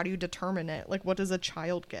also, how do you determine it? Like, what does a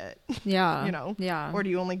child get? Yeah. You know? Yeah. Or do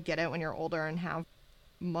you only get it when you're older and have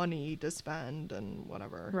money to spend and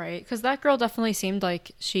whatever? Right. Because that girl definitely seemed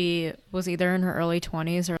like she was either in her early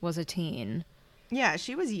 20s or was a teen. Yeah,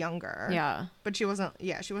 she was younger. Yeah. But she wasn't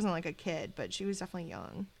like a kid, but she was definitely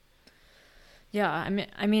young. Yeah,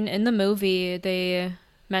 I mean, in the movie, they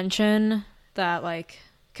mention that, like,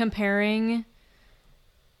 comparing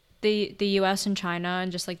the U.S. and China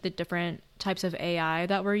and just, like, the different types of AI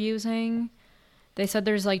that we're using, they said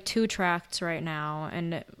there's, like, 2 tracks right now,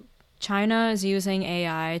 and China is using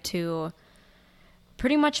AI to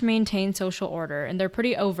pretty much maintain social order, and they're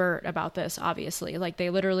pretty overt about this, obviously. Like, they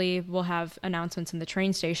literally will have announcements in the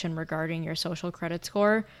train station regarding your social credit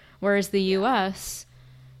score, whereas the U.S.,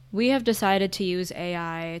 we have decided to use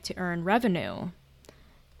AI to earn revenue.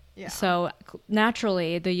 Yeah. So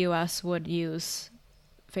naturally, the U.S. would use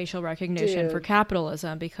facial recognition for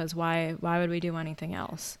capitalism, because why would we do anything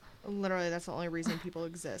else? Literally, that's the only reason people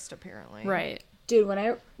exist, apparently. Right. Dude,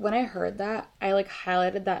 when I heard that, I like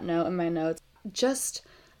highlighted that note in my notes. Just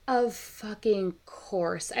of fucking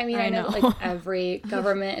course. I mean, I know like every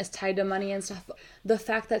government is tied to money and stuff. The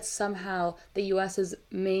fact that somehow the US's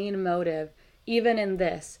main motive, even in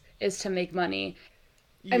this, is to make money.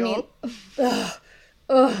 Yep. I mean,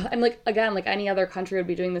 and like, again, like any other country would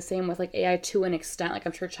be doing the same with like AI to an extent. Like,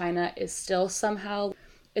 I'm sure China is still somehow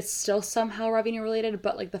revenue related,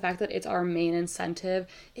 but like the fact that it's our main incentive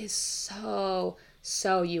is so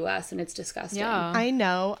US, and it's disgusting. Yeah. I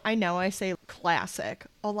know I say classic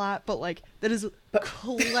a lot, but like, that is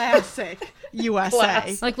classic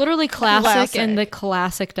USA. Like, literally classic in the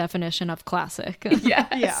classic definition of classic. Yes. Yeah.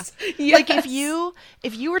 Yes. Like, if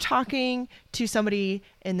you were talking to somebody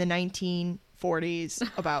in the 1940s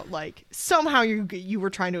about, like, somehow you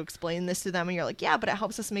were trying to explain this to them, and you're like, yeah, but it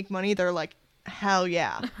helps us make money, they're like, hell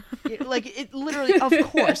yeah. Like, it literally, of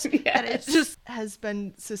course. Yes. And it just has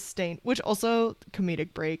been sustained. Which also,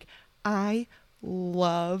 comedic break, I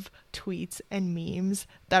love tweets and memes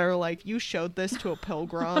that are like, you showed this to a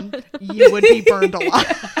pilgrim, you would be burned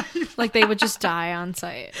alive. Like, they would just die on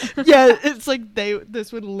sight. Yeah, it's like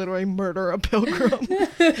this would literally murder a pilgrim.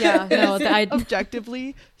 Yeah, no,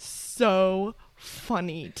 Objectively so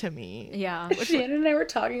funny to me. Yeah. Shannon and I were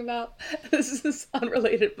talking about, this is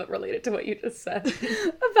unrelated but related to what you just said,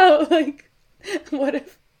 about like, what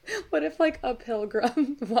if like a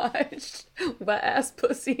pilgrim watched Wet Ass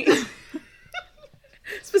Pussy,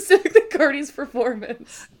 specifically Cardi's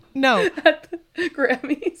performance No. at the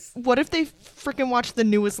Grammys? What if they freaking watched the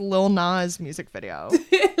newest Lil Nas music video?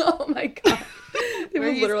 Oh my god. They Where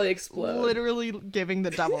would he's literally explode. Literally giving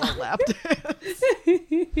the devil a lap dance.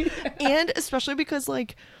 And especially because,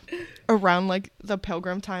 like, around, like, the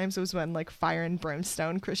pilgrim times was when, like, fire and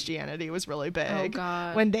brimstone Christianity was really big. Oh,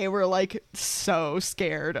 God. When they were, like, so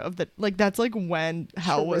scared of the, like, that's, like, when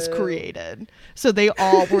hell was created. So they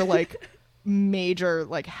all were, like, major,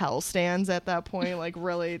 like, hell stands at that point. Like,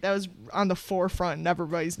 really, that was on the forefront in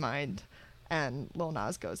everybody's mind. And Lil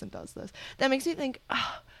Nas goes and does this. That makes me think,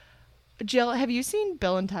 Jill, have you seen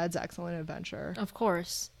Bill and Ted's Excellent Adventure? Of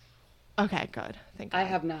course. Okay, good. Thank God. I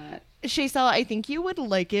have not. Shaysel, I think you would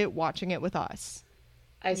like it watching it with us.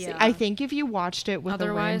 I see. Yeah. I think if you watched it with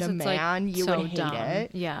Otherwise, a random it's man, like you so would hate dumb.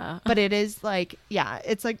 it. Yeah. But it is like, yeah,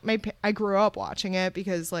 it's like I grew up watching it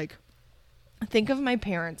because, like, think of my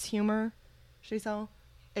parents' humor, Shaysel.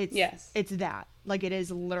 It's that. Like, it is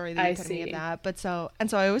literally the epitome of that. But so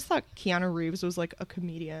I always thought Keanu Reeves was like a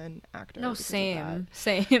comedian actor. No, same.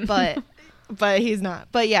 But he's not.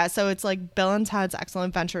 But yeah, so it's like Bill and Ted's Excellent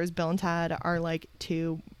Adventures. Bill and Ted are like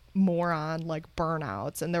 2 moron, like,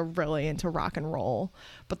 burnouts, and they're really into rock and roll,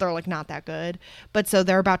 but they're like not that good. But so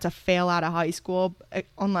they're about to fail out of high school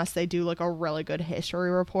unless they do like a really good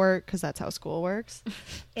history report, because that's how school works.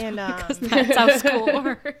 And that's how school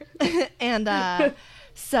works. And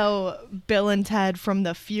so Bill and Ted from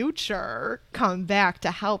the future come back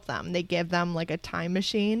to help them. They give them like a time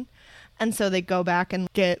machine. And so they go back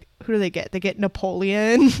and get, who do they get? They get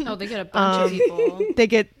Napoleon. Oh, they get a bunch of people. They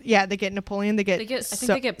get Napoleon. They get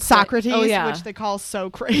Socrates, which they call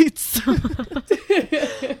Socrates. They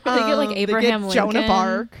get like Abraham they get Lincoln. Joan of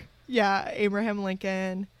Arc. Yeah, Abraham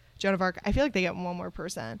Lincoln. Joan of Arc, I feel like they get one more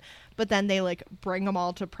person, but then they like bring them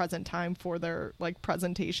all to present time for their like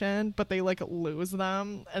presentation, but they like lose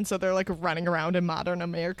them, and so they're like running around in modern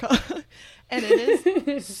America. And it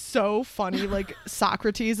is so funny. Like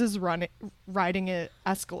Socrates is riding an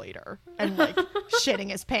escalator and like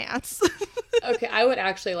shitting his pants. Okay, I would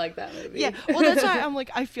actually like that movie. Yeah, well, that's why I'm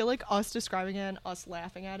like, I feel like us describing it and us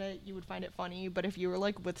laughing at it, you would find it funny, but if you were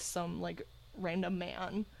like with some like random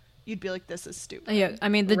man, you'd be like, this is stupid. Yeah, I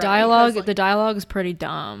mean, the Right, dialogue, like, the dialogue is pretty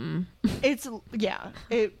dumb. It's, yeah,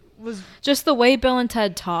 it was, Just the way Bill and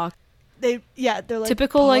Ted talk. they're like,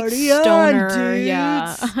 Typical, like, "Party on, stoner. dudes."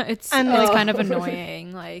 Yeah. It's like- kind of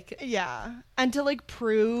annoying. Like, Yeah, and to like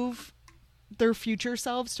prove their future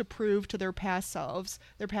selves, to prove to their past selves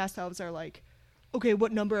are like, okay,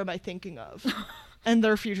 what number am I thinking of? And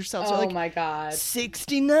their future selves are Oh like, my god.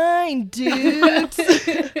 69, dudes.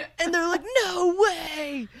 And they're like, no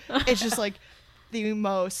way. It's just like the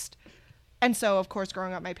most. And so, of course,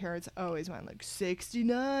 growing up, my parents always went like,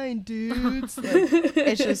 69, dudes. Like,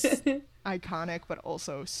 it's just iconic, but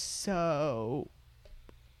also so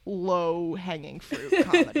low hanging fruit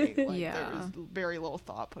comedy. Like, Yeah. there's very little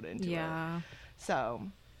thought put into it. yeah. So,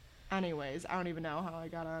 anyways, I don't even know how I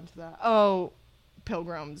got onto that. Oh,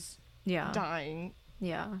 Pilgrims Yeah. dying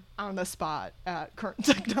Yeah. on the spot at current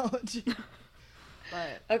technology.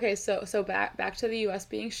 But Okay, so back to the US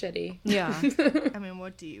being shitty. Yeah. I mean,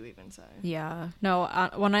 what do you even say? Yeah. No,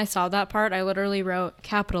 when I saw that part, I literally wrote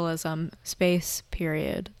capitalism, space,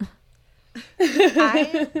 period.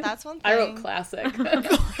 That's one thing. I wrote classic.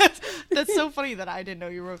 That's so funny that I didn't know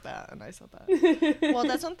you wrote that and I said that. Well,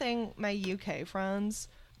 that's one thing. My UK friends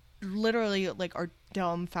literally like are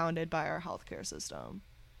dumbfounded by our healthcare system.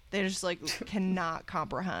 They just like cannot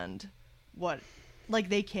comprehend what, like,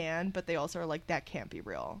 they can, but they also are like, that can't be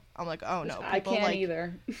real. I'm like, oh no, I people, can't like,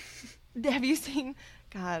 either. have you seen,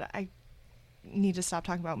 God, I need to stop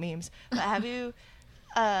talking about memes, but have you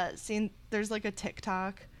seen, there's like a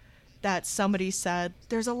TikTok that somebody said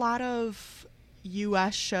there's a lot of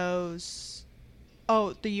US shows.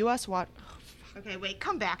 Oh, the US what? Okay, wait,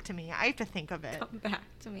 come back to me. I have to think of it. Come back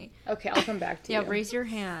to me. Okay, I'll come back to Yeah, you. raise your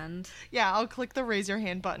hand. Yeah, I'll click the raise your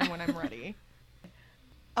hand button when I'm ready.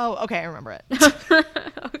 Oh, okay, I remember it.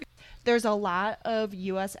 Okay. There's a lot of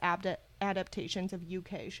US adaptations of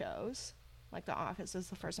UK shows. Like The Office is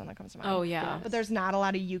the first one that comes to mind. Oh, yeah. But there's not a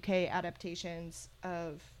lot of UK adaptations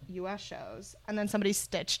of US shows. And then somebody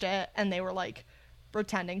stitched it and they were like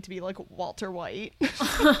pretending to be like Walter White.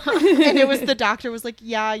 And it was, the doctor was like,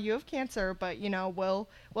 yeah, you have cancer, but you know, we'll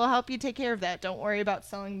help you take care of that. Don't worry about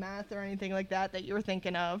selling meth or anything like that you were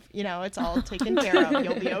thinking of. You know, it's all taken care of.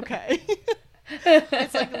 You'll be okay.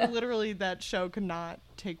 It's like literally that show could not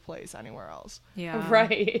take place anywhere else. Yeah.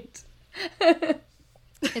 Right.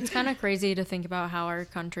 It's kind of crazy to think about how our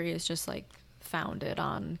country is just like founded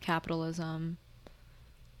on capitalism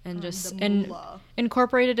and just the moolah.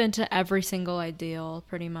 incorporated into every single ideal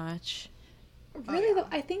pretty much. Really yeah. though,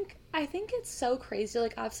 I think it's so crazy.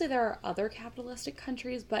 Like, obviously there are other capitalistic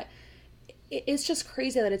countries, but it's just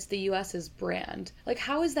crazy that it's the US's brand. Like,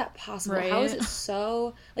 how is that possible? Right. How is it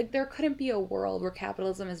so, like, there couldn't be a world where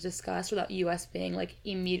capitalism is discussed without US being like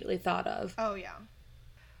immediately thought of. Oh, yeah.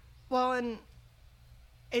 Well, and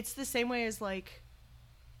it's the same way as, like,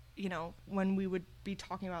 you know, when we would be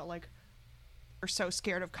talking about, like, we're so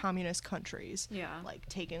scared of communist countries, Yeah. like,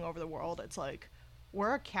 taking over the world. It's like,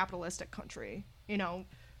 we're a capitalistic country. You know,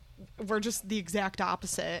 we're just the exact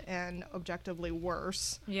opposite and objectively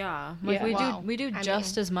worse. Yeah. Like Yeah. we do I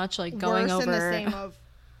just mean, as much like going worse over in the same of,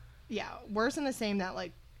 yeah, worse in the same that,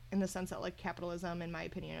 like, in the sense that, like, capitalism, in my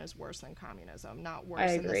opinion, is worse than communism. Not worse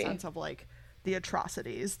I in the agree. sense of, like, the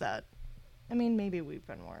atrocities that, I mean, maybe we've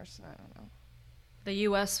been worse. I don't know. the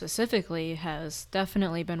US specifically has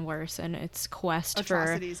definitely been worse in its quest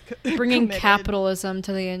Atrocities for bringing committed. capitalism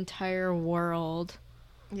to the entire world.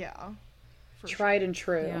 Yeah. For Tried and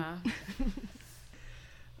true. Yeah.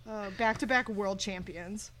 back-to-back world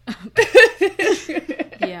champions.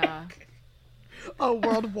 Yeah. Oh,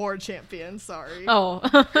 World War champions, sorry. Oh,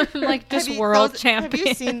 like just Have you- world those-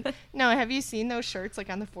 champion. Have you seen those shirts, like,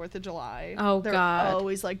 on the 4th of July? Oh, They're God.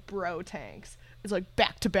 always, like, bro tanks. It's, like,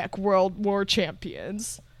 back-to-back World War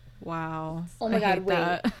champions. Wow. Oh my I god, hate wait.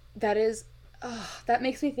 that. That is, that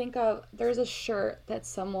makes me think of, there's a shirt that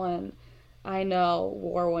someone I know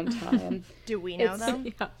wore one time. Do we know It's- them?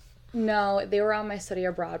 Yeah. No, they were on my study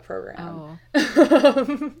abroad program.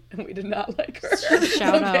 Oh. And we did not like her.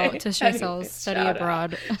 Shout Okay. out to Chaselle's study shout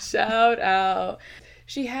abroad. out. Shout out.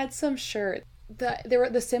 She had some shirt.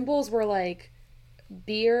 The symbols were like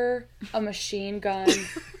beer, a machine gun,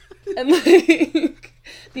 and like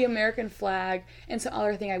the American flag, and some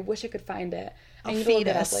other thing. I wish I could find it. I need fetus. to look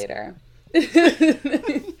it up later.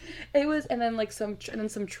 It was, and then like some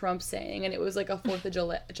Trump saying, and it was like a 4th of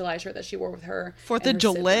July shirt that she wore with her. 4th of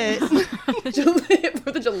July.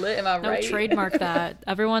 4th of July, am I right? No, trademark that.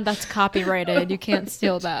 Everyone, that's copyrighted. You can't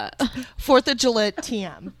steal that. 4th of July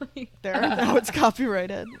TM. There, now it's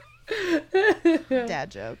copyrighted.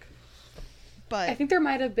 Dad joke. But I think there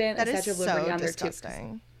might have been a that is Statue of Liberty so on there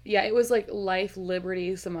disgusting. too. Yeah, it was like life,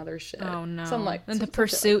 liberty, some other shit. Oh no. Some like and the some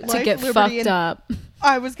pursuit like to get fucked up.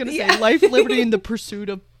 I was gonna say life, liberty, and the pursuit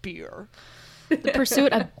of beer. The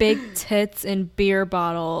pursuit of big tits and beer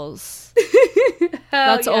bottles.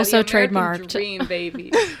 That's also the American trademarked. Dream,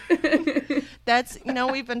 baby. That's,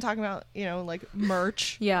 we've been talking about, like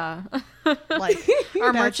merch. Yeah. Like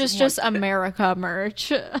Our merch is just America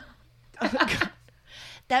merch.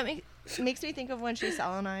 That makes me think of when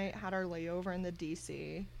Giselle and I had our layover in the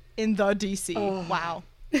DC. In the DC. Oh. Wow.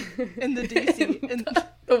 In the DC. In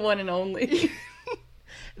the one and only.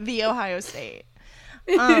 The Ohio State.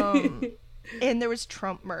 And there was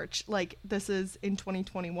Trump merch. Like, this is in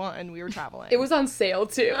 2021. We were traveling. It was on sale,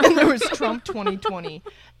 too. And there was Trump 2020.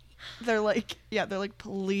 They're like,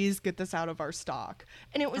 please get this out of our stock.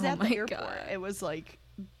 And it was at the airport. God. It was like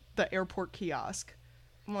the airport kiosk.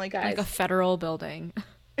 I'm like, like a federal building.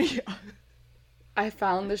 Yeah. I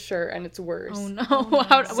found the shirt and it's worse. Oh no.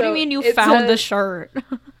 What do you mean you found the shirt?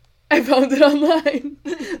 I found it online.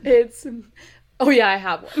 It's oh yeah, I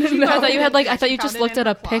have one. No. I thought you just looked at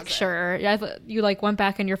a picture. Yeah, you like went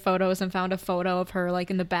back in your photos and found a photo of her like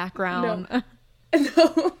in the background.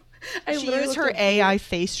 No. She used her AI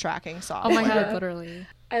face tracking software. Oh my god, literally.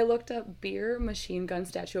 I looked up beer machine gun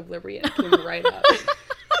Statue of Liberty and it came right up.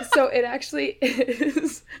 So it actually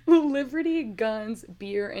is Liberty, guns,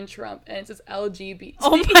 beer, and Trump, and it says LGBT.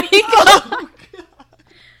 Oh my god.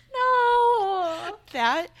 No.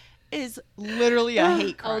 That is literally a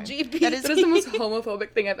hate crime. LGBT. That is the most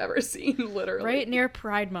homophobic thing I've ever seen, literally. Right near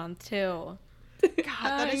Pride Month, too. God,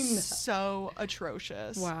 that is so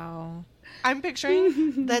atrocious. Wow. I'm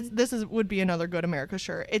picturing that this would be another Good America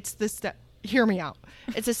shirt. It's this. Hear me out.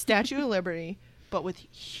 It's a Statue of Liberty, but with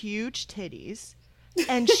huge titties.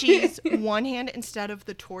 And she's one hand, instead of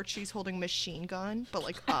the torch, she's holding machine gun, but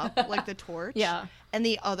like up, like the torch. Yeah. And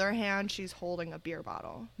the other hand, she's holding a beer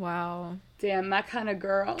bottle. Wow. Damn, that kind of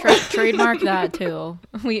girl. Trademark that too.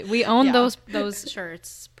 We own those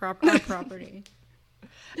shirts. Our property.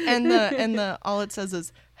 And the all it says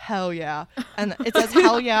is hell yeah, and it says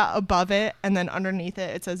hell yeah above it, and then underneath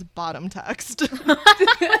it says bottom text.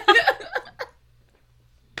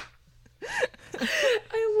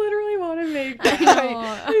 I literally want to make that.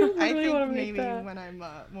 I think maybe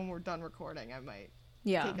when we're done recording, I might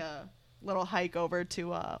take a little hike over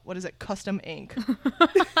to what is it, Custom Ink.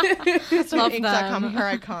 CustomInk.com. Here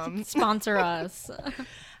I come. Sponsor us.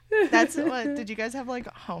 That's what. Did you guys have like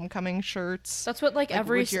homecoming shirts? That's what like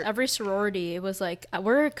every sorority was like.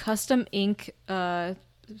 We're Custom Ink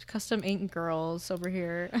girls over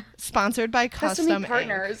here. Sponsored by Custom Ink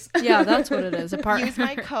Partners. Yeah, that's what it is. Use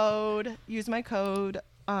my code.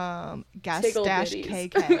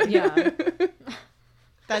 Guest-KK. Yeah.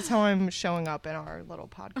 That's how I'm showing up in our little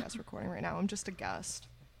podcast recording right now. I'm just a guest.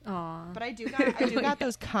 Aw. But I do got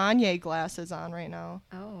those Kanye glasses on right now.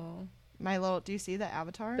 Oh. Do you see the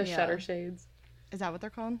avatar? The shutter shades. Is that what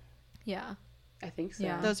they're called? Yeah. I think so.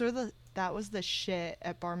 Yeah. That was the shit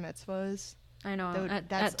at bar mitzvahs. I know.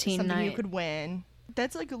 That's at teen something night. you could win.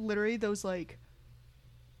 That's like literally those like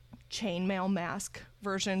chainmail mask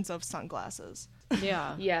versions of sunglasses.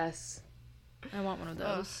 Yeah. Yes. I want one of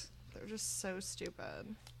those. They're just so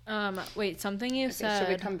stupid. Wait, something you said. Should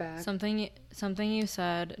we come back? Something you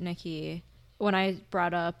said, Nikki, when I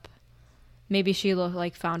brought up maybe she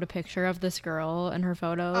found a picture of this girl in her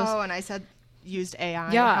photos. Oh, and I said used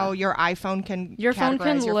AI. Yeah. How your phone can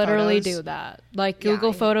literally photos. do that. Like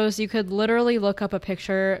Google Photos, you could literally look up a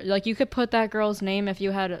picture. Like you could put that girl's name if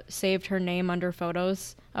you had saved her name under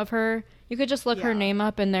photos of her. You could just look her name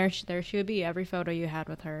up, and there she would be. Every photo you had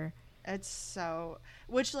with her. It's so,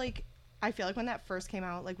 which like I feel like when that first came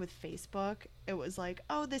out, like with Facebook, it was like,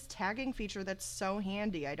 oh, this tagging feature that's so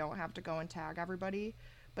handy. I don't have to go and tag everybody.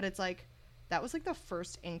 But it's like that was like the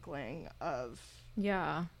first inkling of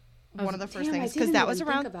one of the first things, because that was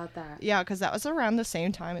around about that. Yeah, because that was around the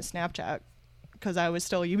same time as Snapchat, because I was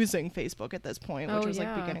still using Facebook at this point, which was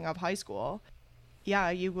like beginning of high school.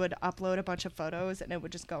 Yeah, you would upload a bunch of photos and it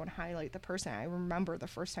would just go and highlight the person. I remember the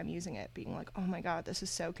first time using it being like, oh my god, this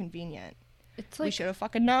is so convenient. It's like, we should have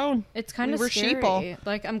fucking known. It's kind of scary. Sheeple.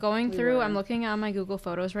 Like I'm I'm looking at my Google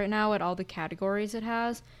Photos right now at all the categories it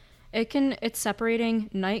has. It's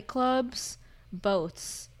separating nightclubs,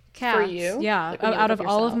 boats, cats. For you? Yeah, Like when you out look of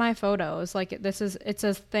up all of yourself? my photos. Like it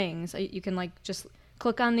says things. You can like just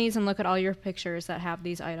click on these and look at all your pictures that have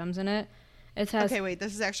these items in it. It has Okay, wait.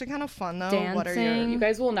 This is actually kind of fun though. What are dancing. You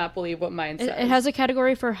guys will not believe what mine says. It has a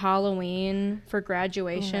category for Halloween, for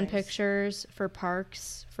graduation Nice. pictures, for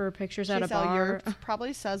parks, for pictures at a Giselle, bar. yours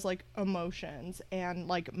probably says like emotions and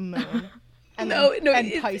like moon. And No, then, no, and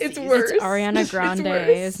it's Pisces. worse. It's Ariana It's Grande worse.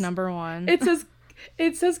 is number one.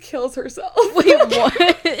 It says kills herself. Wait, what?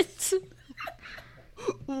 What?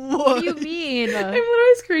 What do you mean? I'm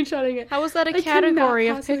literally screenshotting it. How is that a I cannot category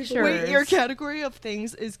of possibly pictures? believe- Wait, your category of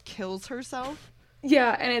things is kills herself?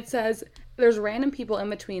 Yeah, and it says there's random people in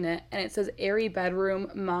between it, and it says airy bedroom,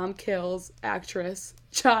 mom kills, actress,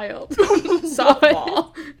 child,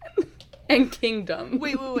 softball, and kingdom.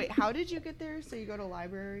 Wait. How did you get there? So you go to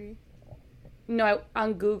library? No,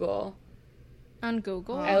 on Google. On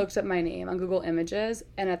Google? I looked up my name on Google Images,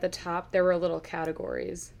 and at the top there were little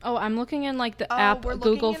categories. Oh, I'm looking in like the Oh, app we're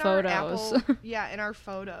looking Google in our Photos. Apple- yeah, in our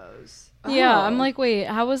photos. Yeah, Oh. I'm like, wait,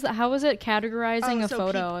 how is it categorizing Oh, a so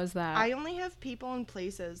photo as that? I only have people and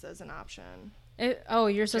places as an option.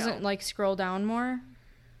 Yours doesn't Joe. like scroll down more?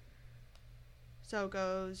 So it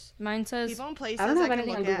goes Mine says people and places I don't have can anything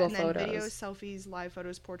look on at, Google and then videos, Photos. selfies, live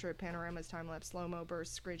photos, portrait, panoramas, time-lapse, slow-mo,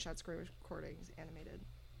 bursts, screenshots, screen recordings, animated.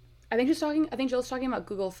 I think Jill's talking about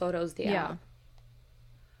Google Photos, the yeah. app.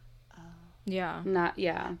 Yeah. Not,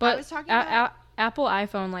 yeah. But was talking about- Apple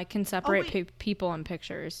iPhone like can separate wait. people and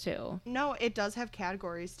pictures too. No, it does have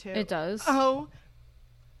categories too. It does. Oh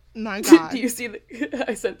my god. Do you see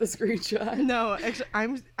I sent the screenshot. No, actually,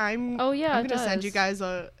 I'm. Oh, yeah, I'm it gonna send you does.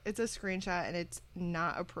 guys it's a screenshot and it's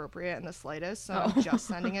not appropriate in the slightest. So Oh. I'm just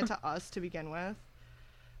sending it to us to begin with.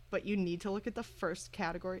 But you need to look at the first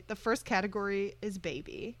category. The first category is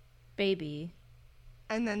baby, Baby.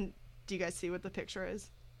 and then do you guys see what the picture is?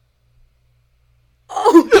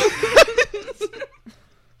 Oh!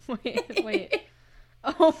 Wait.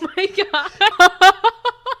 Oh my god.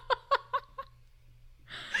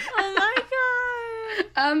 Oh my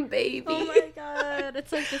god. Baby. Oh my god.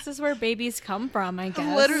 It's like this is where babies come from, I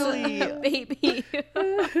guess. Literally. Baby.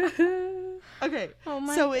 Okay. Oh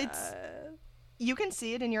my so god. it's you can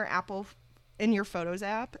see it in your Photos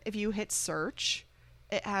app. If you hit search,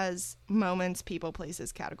 it has moments, people,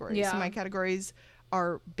 places, categories. Yeah. So my categories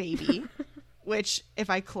are baby, which if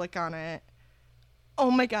I click on it, oh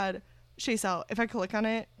my god, Shaisel, if I click on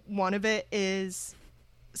it, one of it is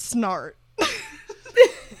snart.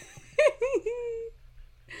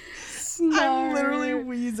 I'm literally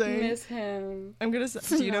wheezing. Miss him. I'm gonna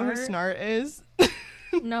say, do you know who Snart? snart is?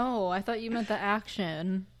 No, I thought you meant the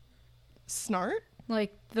action. Snart?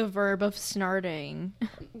 Like the verb of snarting.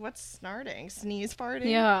 What's snarting? Sneeze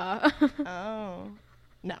farting? Yeah. Oh.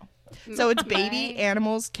 No. So it's baby,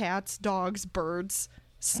 animals, cats, dogs, birds,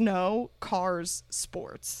 snow, cars,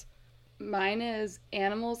 sports. Mine is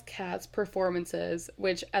animals, cats, performances,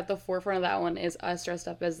 which at the forefront of that one is us dressed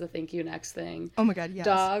up as the thank you next thing. Oh my god, yes.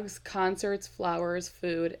 Dogs, concerts, flowers,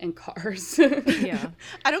 food, and cars. Yeah.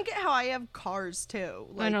 I don't get how I have cars too.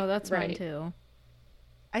 I know that's mine right. too.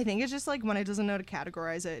 I think it's just like when it doesn't know to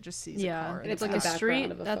categorize it, it just sees a Yeah. car. And It's it's like in a the street,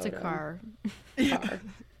 background of a that's a photo. car. Car.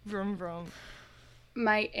 Vroom vroom.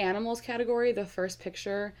 My animals category, the first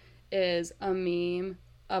picture is a meme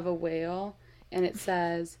of a whale, and it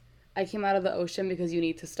says, I came out of the ocean because you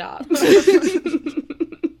need to stop.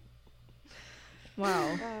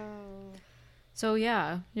 Wow. So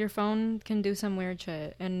yeah, your phone can do some weird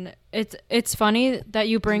shit, and it's funny that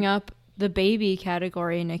you bring up the baby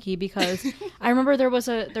category, Nikki, because I remember there was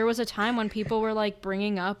a time when people were like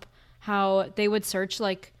bringing up how they would search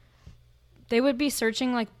like they would be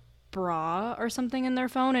searching like bra or something in their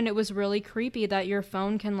phone, and it was really creepy that your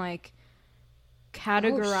phone can like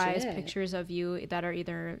categorize shit. pictures of you that are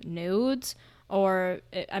either nudes or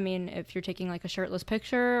I mean if you're taking like a shirtless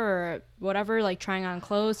picture or whatever, like trying on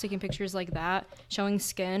clothes, taking pictures like that, showing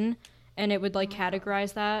skin, and it would like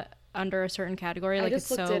categorize that under a certain category. I Like just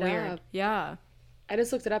it's so looked it weird. up. Yeah. I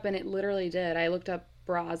just looked it up, and it literally did. I looked up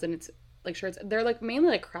bras, and it's like shirts. They're like mainly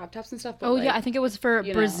like crop tops and stuff. But Oh like, yeah, I think it was for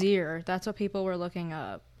you know. brassiere. That's what people were looking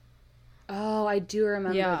up. Oh, I do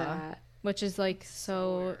remember Yeah. that. Which is like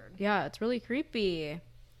so yeah, it's really creepy.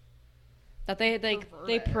 That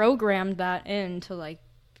they programmed that in to like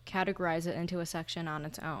categorize it into a section on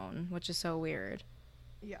its own, which is so weird.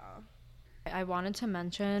 Yeah. I wanted to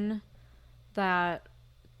mention that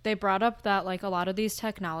they brought up that like a lot of these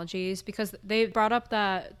technologies, because they brought up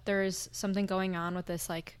that there's something going on with this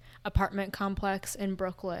like apartment complex in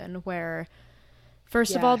Brooklyn where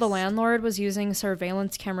first of all the Yes. landlord was using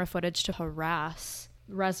surveillance camera footage to harass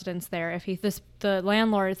residents there if the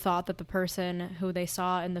landlord thought that the person who they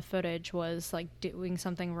saw in the footage was like doing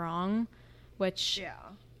something wrong, which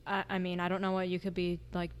I mean, I don't know what you could be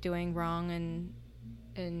like doing wrong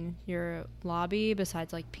in your lobby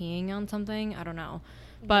besides like peeing on something. I don't know,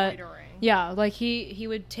 but yeah, like he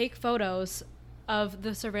would take photos of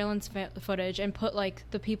the surveillance footage and put like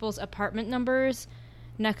the people's apartment numbers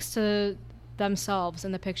next to themselves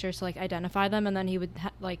in the pictures to like identify them, and then he would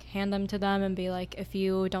like hand them to them and be like, if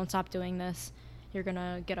you don't stop doing this, you're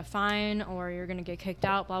gonna get a fine or you're gonna get kicked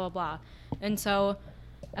out, blah blah blah. And so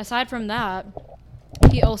aside from that,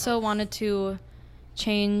 he also wanted to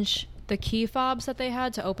change the key fobs that they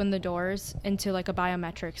had to open the doors into like a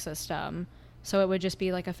biometric system, so it would just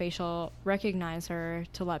be like a facial recognizer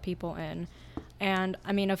to let people in. And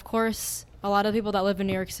I mean, of course, a lot of people that live in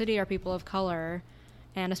New York City are people of color,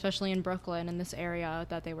 and especially in Brooklyn, in this area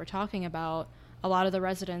that they were talking about, a lot of the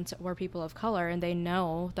residents were people of color, and they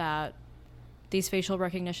know that these facial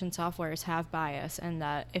recognition softwares have bias, and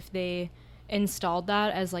that if they installed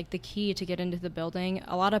that as like the key to get into the building,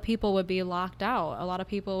 a lot of people would be locked out. A lot of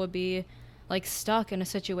people would be like stuck in a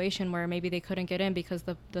situation where maybe they couldn't get in because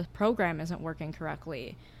the program isn't working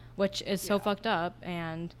correctly, which is so fucked up.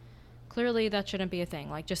 And clearly that shouldn't be a thing.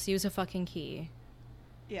 Like, just use a fucking key.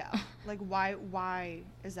 Yeah. Like, why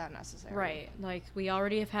is that necessary? Right. Like, we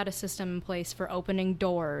already have had a system in place for opening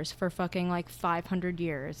doors for fucking, like, 500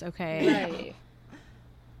 years, okay? Right.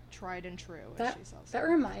 Tried and true, that, as she says. That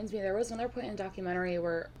reminds me, there was another point in the documentary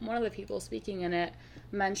where one of the people speaking in it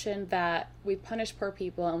mentioned that we punish poor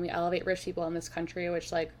people and we elevate rich people in this country,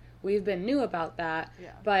 which, like, we've been new about that.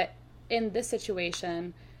 Yeah. But in this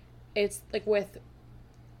situation, it's, like, with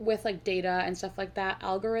like data and stuff like that,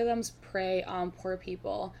 algorithms prey on poor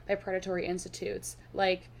people by predatory institutes.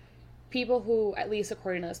 Like, people who, at least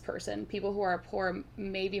according to this person, people who are poor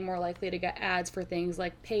may be more likely to get ads for things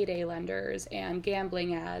like payday lenders and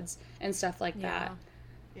gambling ads and stuff like that.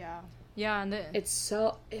 Yeah. Yeah, and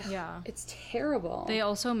it's terrible. They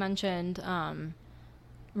also mentioned,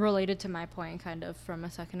 related to my point kind of from a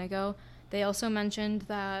second ago, they also mentioned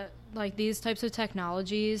that, like, these types of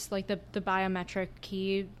technologies, like the biometric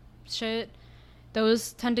key shit,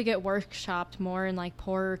 those tend to get workshopped more in, like,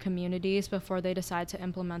 poorer communities before they decide to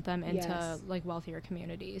implement them into, like, wealthier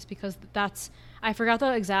communities. Because I forgot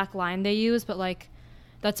the exact line they use, but, like,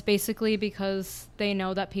 that's basically because they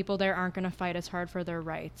know that people there aren't going to fight as hard for their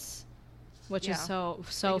rights, which is so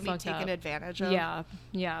fucked up. Taken advantage of.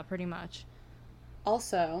 Yeah, pretty much.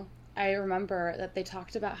 Also, I remember that they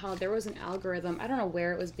talked about how there was an algorithm. I don't know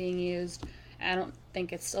where it was being used. I don't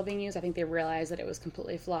think it's still being used. I think they realized that it was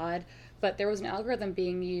completely flawed. But there was an algorithm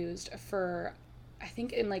being used for, I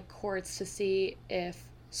think, in, like, courts to see if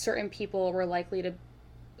certain people were likely to,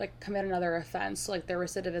 like, commit another offense, like their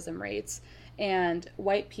recidivism rates. And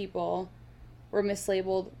white people were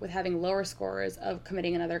mislabeled with having lower scores of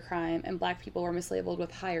committing another crime, and black people were mislabeled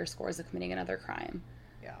with higher scores of committing another crime.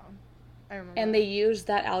 Yeah. I remember. And they used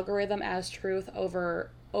that algorithm as truth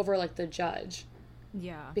over like the judge.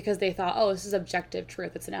 Yeah. Because they thought, oh, this is objective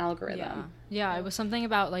truth. It's an algorithm. Yeah, it was something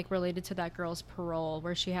about, like, related to that girl's parole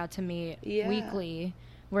where she had to meet weekly.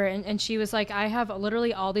 And she was like, I have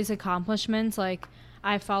literally all these accomplishments. Like,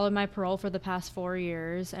 I followed my parole for the past 4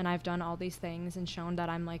 years, and I've done all these things and shown that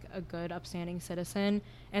I'm, like, a good, upstanding citizen.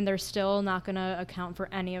 And they're still not going to account for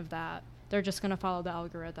any of that. They're just going to follow the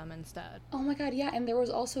algorithm instead. Oh, my God, yeah. And there was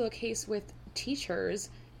also a case with teachers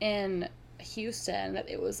in Houston that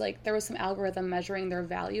it was like there was some algorithm measuring their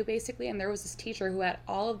value, basically. And there was this teacher who had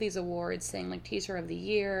all of these awards saying, like, Teacher of the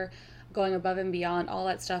Year, going above and beyond, all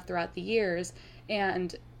that stuff throughout the years.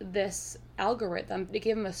 And this algorithm, they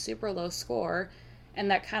gave him a super low score. And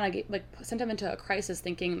that kind of, like, sent him into a crisis,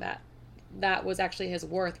 thinking that that was actually his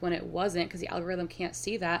worth when it wasn't, because the algorithm can't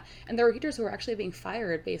see that. And there were teachers who were actually being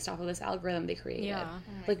fired based off of this algorithm they created. Yeah.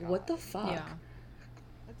 Oh like, God. What the fuck? Yeah.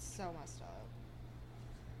 That's so messed up.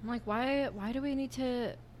 I'm like, why do we need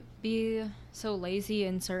to be so lazy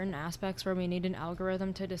in certain aspects where we need an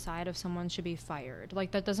algorithm to decide if someone should be fired?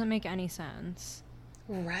 Like, that doesn't make any sense.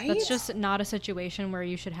 Right? That's just not a situation where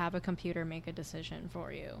you should have a computer make a decision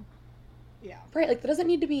for you. Yeah. Right, like, that doesn't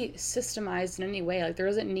need to be systemized in any way. Like,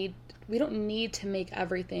 we don't need to make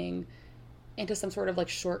everything into some sort of, like,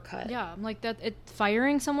 shortcut. Yeah, like,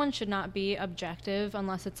 firing someone should not be objective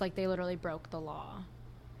unless it's like they literally broke the law.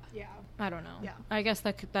 Yeah. I don't know. Yeah. I guess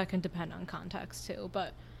that can depend on context too,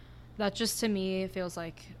 but that just, to me, feels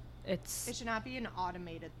like it should not be an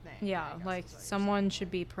automated thing. Yeah, like, someone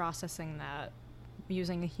should be processing that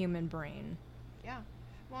using a human brain. Yeah.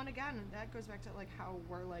 Well, and again, that goes back to, like, how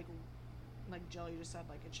we're, like, like Jill, you just said,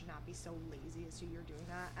 like, it should not be so lazy as to you're doing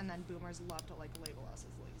that, and then boomers love to, like, label us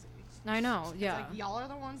as lazy. I know, yeah. It's like, y'all are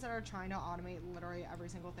the ones that are trying to automate literally every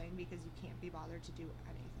single thing because you can't be bothered to do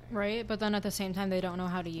anything. Right, but then at the same time, they don't know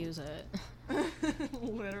how to use it.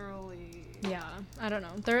 Literally. Yeah, I don't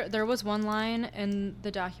know. There was one line in the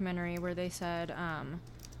documentary where they said,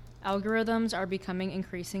 algorithms are becoming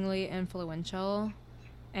increasingly influential,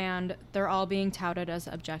 and they're all being touted as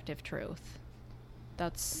objective truth.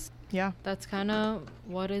 That's kind of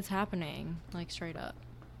what is happening, like, straight up.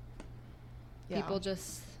 Yeah. People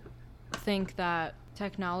just think that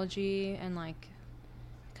technology and, like,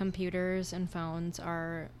 computers and phones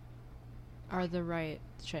are the right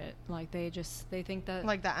shit. Like, they think that,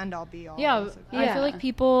 like, the end all be all. Yeah, I feel like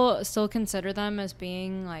people still consider them as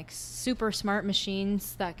being, like, super smart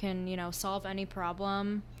machines that can, you know, solve any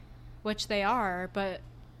problem, which they are, but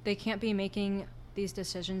they can't be making these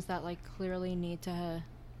decisions that, like, clearly need to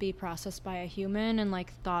be processed by a human and,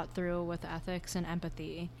 like, thought through with ethics and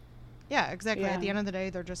empathy. Yeah, exactly. Yeah. At the end of the day,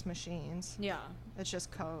 they're just machines. Yeah. It's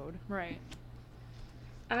just code. Right.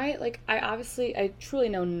 I truly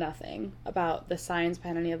know nothing about the science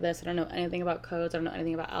behind any of this. I don't know anything about codes. I don't know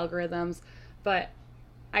anything about algorithms. But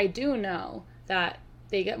I do know that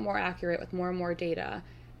they get more accurate with more and more data.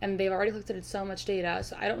 And they've already looked at so much data.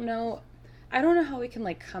 So I don't know how we can,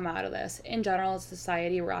 like, come out of this. In general, as a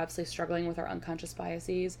society, we're obviously struggling with our unconscious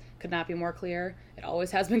biases. Could not be more clear. It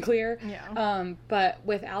always has been clear. Yeah. But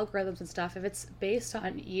with algorithms and stuff, if it's based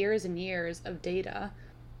on years and years of data,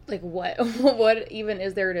 like, what even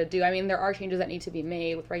is there to do? I mean, there are changes that need to be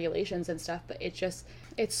made with regulations and stuff, but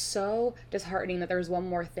it's so disheartening that there's one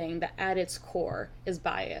more thing that at its core is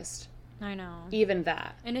biased. I know. Even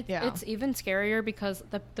that. And it's even scarier because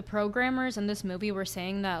the programmers in this movie were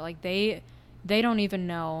saying that, like, they don't even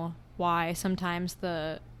know why sometimes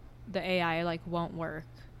the AI, like, won't work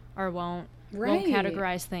or won't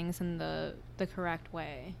categorize things in the correct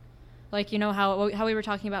way. Like, you know how we were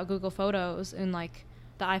talking about Google Photos and, like,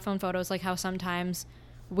 the iPhone photos, like, how sometimes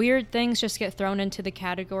weird things just get thrown into the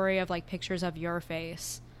category of, like, pictures of your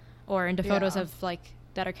face or into photos of, like,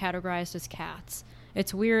 that are categorized as cats.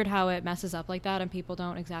 It's weird how it messes up like that and people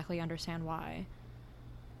don't exactly understand why.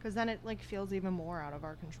 Because then it, like, feels even more out of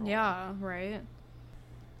our control. Yeah, right.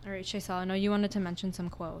 All right, Shaysal, I know you wanted to mention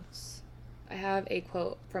some quotes. I have a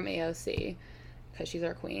quote from AOC because she's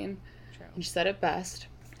our queen. True. And she said it best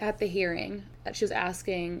at the hearing. That she was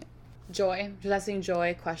asking Joy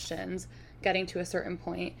questions, getting to a certain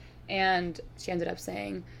point, and she ended up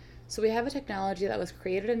saying, "So we have a technology that was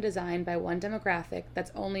created and designed by one demographic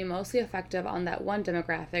that's only mostly effective on that one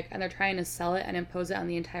demographic, and they're trying to sell it and impose it on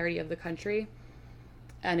the entirety of the country."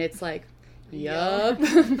 And it's like, yup.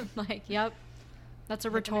 Like, yep. That's a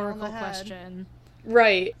rhetorical question.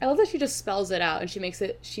 Right. I love that she just spells it out and she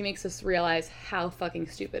makes us realize how fucking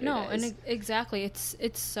stupid it is. No, and exactly.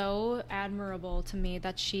 It's so admirable to me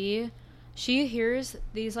that she hears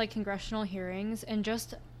these, like, congressional hearings and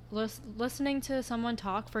just listening to someone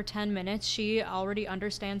talk for 10 minutes, she already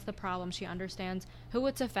understands the problem. She understands who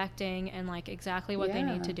it's affecting and, like, exactly what they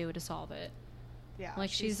need to do to solve it. Yeah,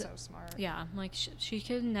 like, she's so smart. Yeah, like, she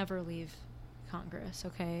could never leave Congress,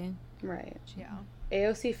 okay? Right. Yeah.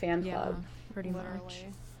 AOC fan club. Yeah, pretty much.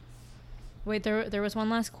 Wait, there was one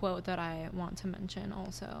last quote that I want to mention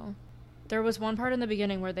also. There was one part in the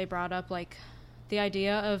beginning where they brought up, like, the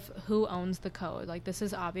idea of who owns the code. Like, this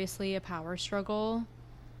is obviously a power struggle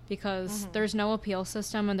because there's no appeal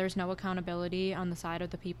system and there's no accountability on the side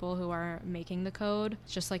of the people who are making the code.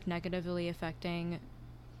 It's just, like, negatively affecting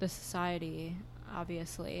the society,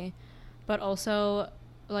 obviously. But also,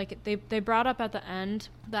 like, they brought up at the end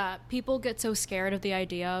that people get so scared of the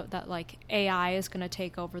idea that, like, AI is going to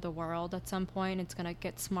take over the world at some point. It's going to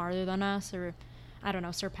get smarter than us or, I don't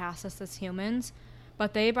know, surpass us as humans.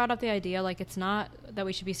 But they brought up the idea, like, it's not that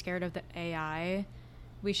we should be scared of the AI.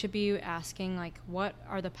 We should be asking, like, what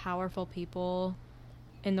are the powerful people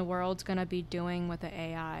in the world going to be doing with the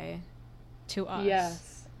AI to us?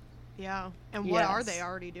 Yes. Yeah. And what are they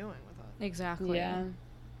already doing with it? Exactly. Yeah.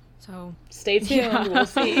 So stay tuned. We'll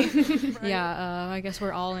see. Right? Yeah, I guess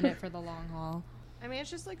we're all in it for the long haul. I mean,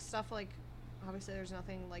 it's just, like, stuff, like, obviously there's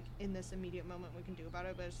nothing, like, in this immediate moment we can do about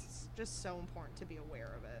it, but it's just so important to be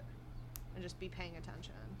aware of it and just be paying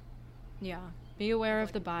attention. Yeah. Be aware of,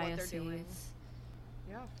 of the like, what they're doing. biases.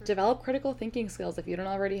 Yeah. Develop critical thinking skills if you don't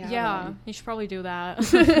already have them. You should probably do that.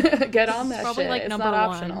 Get on that probably, shit. like, it's number not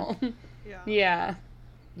one. optional. Yeah. Yeah.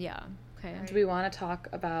 Yeah. Okay. Right. Do we want to talk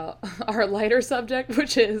about our lighter subject,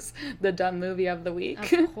 which is the dumb movie of the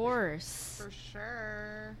week? Of course. For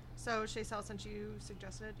sure. So, Shaysel, since you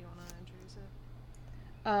suggested it, do you want to introduce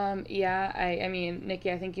it? Yeah, I mean,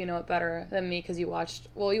 Nikki, I think you know it better than me because you watched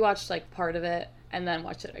like part of it and then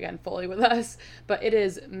watched it again fully with us. But it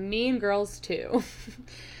is Mean Girls 2.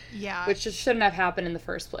 Yeah. Which just shouldn't have happened in the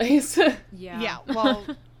first place. Yeah.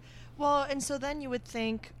 Well, and so then you would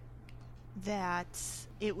think that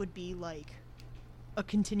it would be like a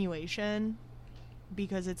continuation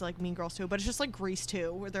because it's like Mean Girls 2, but it's just like Grease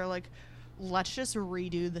 2, where they're like, let's just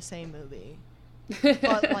redo the same movie.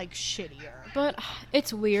 But like shittier. But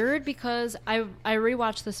it's weird because I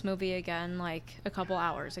rewatched this movie again like a couple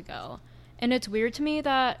hours ago, and it's weird to me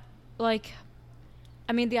that like,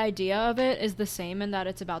 I mean, the idea of it is the same in that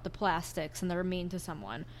it's about the plastics and they're mean to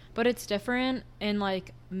someone, but it's different in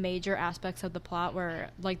like major aspects of the plot where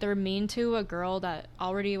like they're mean to a girl that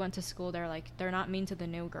already went to school there. Like they're not mean to the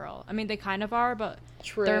new girl. I mean, they kind of are, but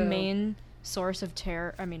their main source of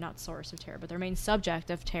terror, I mean, not source of terror, but their main subject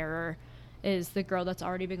of terror is the girl that's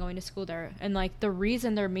already been going to school there. And like the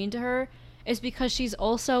reason they're mean to her is because she's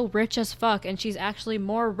also rich as fuck, and she's actually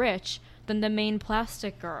more rich than the main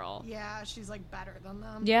plastic girl. Yeah, she's like better than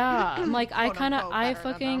them. Yeah, I'm like,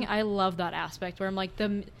 I love that aspect where I'm like,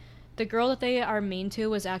 the girl that they are mean to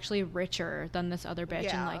was actually richer than this other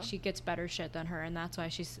bitch, and like she gets better shit than her, and that's why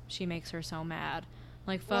she makes her so mad.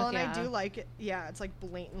 Like, fuck. Well, and I do like it. Yeah, it's like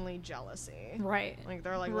blatantly jealousy. Right. Like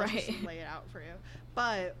they're like, let's just lay it out for you.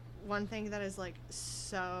 But one thing that is like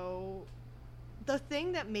so, the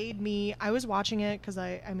thing that made me, I was watching it because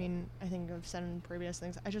I mean, I think I've said in previous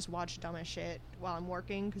things, I just watch dumb as shit while I'm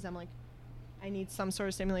working because I'm like, I need some sort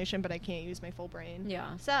of stimulation, but I can't use my full brain.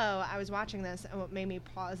 Yeah. So I was watching this, and what made me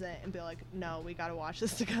pause it and be like, no, we gotta watch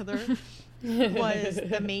this together was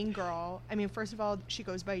the main girl. I mean, first of all, she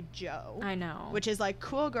goes by Jo. I know. Which is like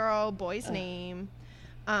cool girl, boy's name.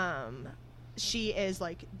 She is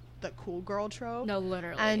like the cool girl trope. No,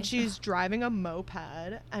 literally. And she's driving a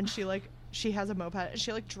moped, and she has a moped, and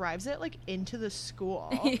she like drives it like into the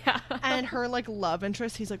school. Yeah. And her like love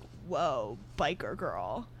interest, he's like, whoa, biker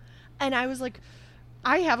girl. And I was like,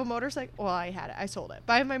 I have a motorcycle. Well, I had it. I sold it.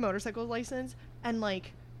 But I have my motorcycle license. And,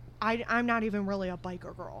 like, I'm not even really a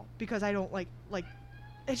biker girl. Because I don't, like,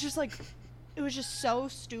 it's just, like, it was just so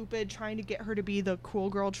stupid trying to get her to be the cool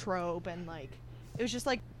girl trope. And, like, it was just,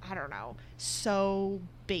 like, I don't know, so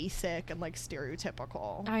basic and, like,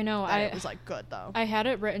 stereotypical. I know. It was, like, good, though. I had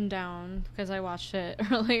it written down because I watched it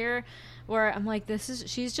earlier, where I'm like,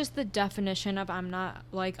 she's just the definition of I'm not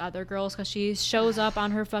like other girls, because she shows up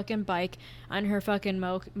on her fucking bike, on her fucking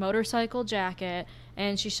motorcycle jacket,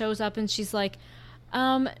 and she shows up and she's like,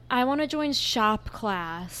 I want to join shop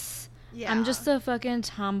class. Yeah. I'm just a fucking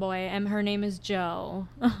tomboy, and her name is Jo.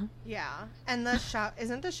 Yeah. And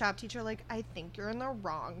isn't the shop teacher like, I think you're in the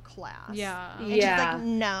wrong class? Yeah. And she's like,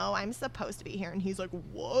 no, I'm supposed to be here. And he's like,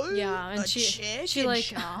 what? Yeah. And she like,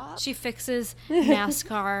 shop? She fixes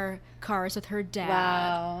NASCAR cars with her dad.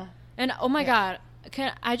 Wow. And oh my God,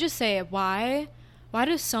 can I just say, why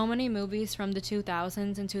do so many movies from the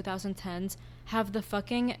 2000s and 2010s have the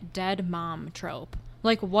fucking dead mom trope?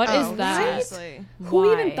 Like, what is that? Seriously.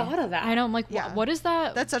 Who even thought of that? I don't, like, what is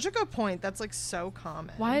that? That's such a good point. That's, like, so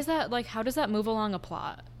common. Why is that, like, how does that move along a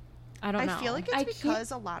plot? I don't know. I feel like it's because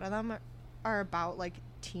a lot of them are about, like,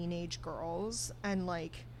 teenage girls and,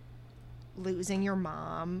 like, losing your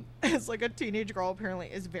mom as, like, a teenage girl apparently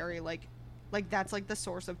is very, like, that's, like, the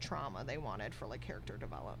source of trauma they wanted for, like, character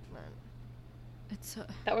development.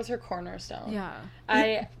 That was her cornerstone. Yeah.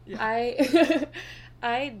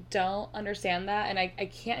 I don't understand that, and I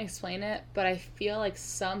can't explain it, but I feel like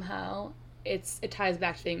somehow it ties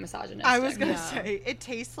back to being misogynistic. I was gonna say it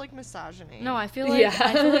tastes like misogyny. No, I feel like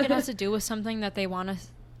it has to do with something that they want to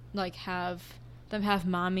like have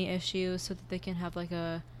mommy issues so that they can have like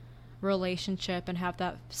a relationship and have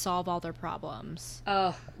that solve all their problems.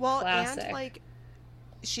 Oh, well, classic. And like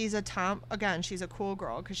she's a cool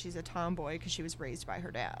girl because she's a tomboy because she was raised by her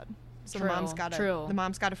dad. So the mom's got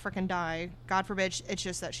to freaking die. God forbid it's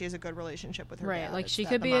just that she has a good relationship with her dad. Right, like it's she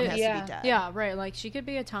could be right, like she could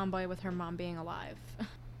be a tomboy with her mom being alive.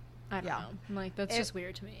 I don't know. Like that's just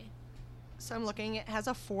weird to me. So I'm looking, it has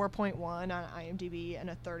a 4.1 on IMDb and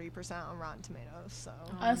a 30% on Rotten Tomatoes. So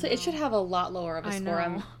honestly, it should have a lot lower of a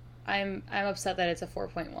score. I'm upset that it's a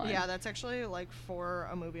 4.1. Yeah, that's actually like for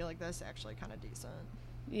a movie like this actually kind of decent.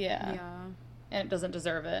 Yeah. And it doesn't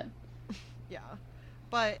deserve it. Yeah.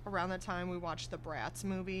 But around the time we watched the Bratz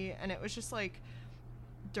movie, and it was just like,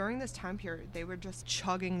 during this time period, they were just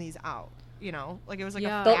chugging these out, you know? Like, it was like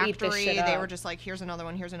a factory. They were just like, here's another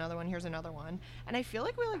one, here's another one, here's another one. And I feel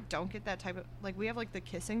like we, like, don't get that type of, like, we have, like, the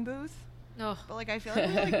kissing booth. Oh, But like I feel like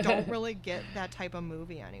we like don't really get that type of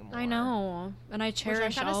movie anymore. I know, and I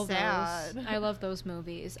cherish kinda all sad. those. I love those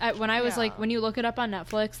movies. When I was like, Yeah. when you look it up on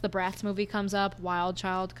Netflix, the Bratz movie comes up, Wild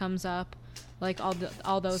Child comes up, like all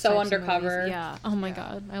those. So types of Undercover. movies. Yeah. Oh my Yeah.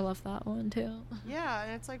 god, I love that one too. Yeah,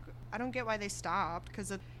 and it's like I don't get why they stopped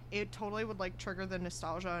because it totally would like trigger the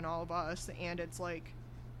nostalgia in all of us, and it's like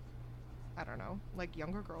I don't know, like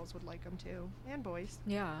younger girls would like them too, and boys.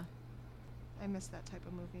 Yeah, I miss that type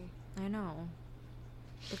of movie. I know.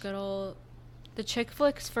 The good old, the chick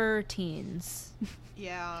flicks for teens.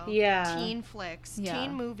 Yeah. Yeah. Teen flicks. Yeah.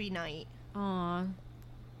 Teen movie night. Aw,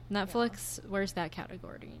 Netflix. Where's that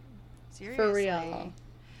category? Seriously. For real.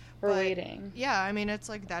 We're But, waiting. Yeah, I mean it's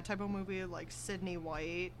like that type of movie, like Sydney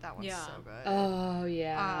White. That one's Yeah. so good. Oh,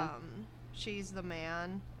 yeah. She's the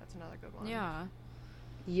Man. That's another good one. Yeah,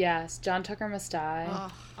 Yes. John Tucker Must Die.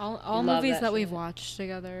 Ugh. all Love movies that that we've shit. watched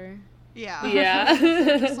together. Yeah. Yeah.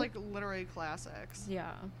 They're just like literally classics.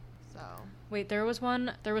 Yeah. So. Wait, there was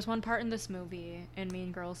one part in this movie in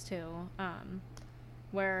Mean Girls too,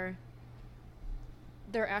 where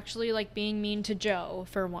they're actually like being mean to Joe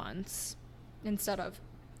for once instead of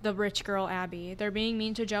the rich girl Abby. They're being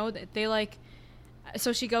mean to Joe. They like,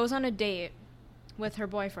 so she goes on a date with her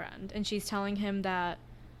boyfriend and she's telling him that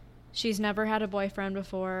she's never had a boyfriend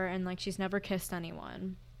before and like she's never kissed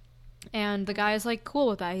anyone. And the guy is like cool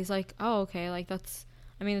with that. He's like, "Oh, okay, like that's."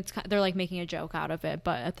 I mean, they're like making a joke out of it,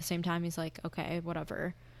 but at the same time, he's like, "Okay,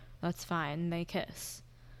 whatever, that's fine." They kiss,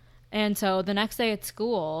 and so the next day at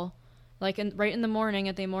school, like right in the morning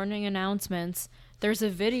at the morning announcements, there's a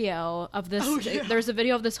video of this. Oh, yeah. There's a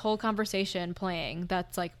video of this whole conversation playing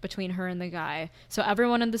that's like between her and the guy. So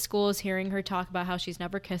everyone in the school is hearing her talk about how she's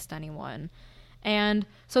never kissed anyone. And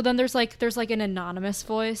so then there's like an anonymous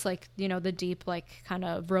voice, like, you know, the deep, like, kind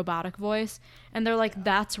of robotic voice. And they're like,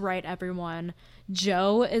 "That's right, everyone.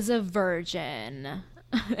 Joe is a virgin."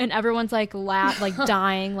 And everyone's like,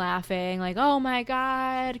 dying laughing, like, "Oh my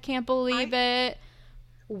God, can't believe it."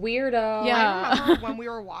 Weirdo. Yeah. I remember when we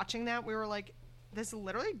were watching that, we were like, this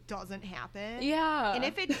literally doesn't happen. Yeah. And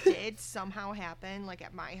if it did somehow happen, like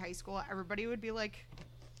at my high school, everybody would be like,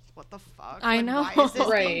 what the fuck? I Like, know. Why is this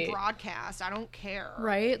Right. being broadcast? I don't care.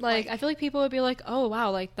 Right? Like, I feel like people would be like, "Oh,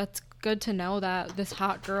 wow, like, that's good to know that this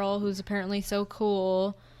hot girl who's apparently so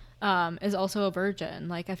cool is also a virgin."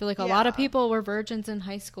 Like, I feel like a lot of Yeah. people were virgins in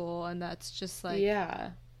high school, and that's just, like,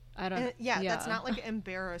 Yeah. I don't... And, yeah, that's not like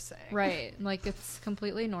embarrassing. Right. Like, it's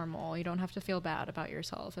completely normal. You don't have to feel bad about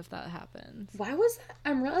yourself if that happens. Why was that?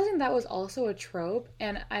 I'm realizing that was also a trope,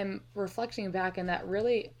 and I'm reflecting back, and that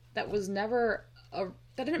was never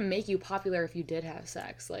that didn't make you popular if you did have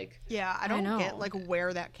sex. Like, Yeah, I I don't know. get like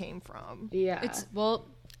where that came from. yeah. Well,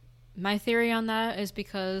 my theory on that is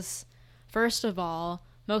because, first of all,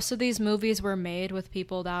 most of these movies were made with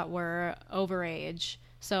people that were overage.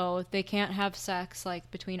 So they can't have sex,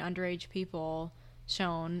 like, between underage people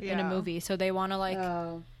shown in a Yeah. movie. So they want to, like,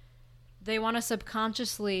 Oh. they want to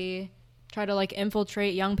subconsciously try to, like,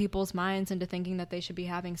 infiltrate young people's minds into thinking that they should be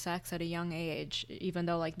having sex at a young age, even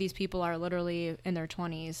though, like, these people are literally in their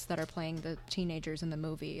 20s that are playing the teenagers in the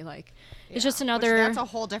movie. Like, it's just Which another... that's a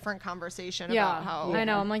whole different conversation about how. I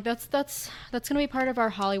know. I'm like, that's gonna be part of our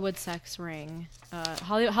Hollywood sex ring,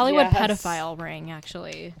 Hollywood Yes. pedophile ring,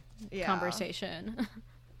 actually. Yeah. Conversation.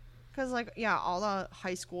 Because like all the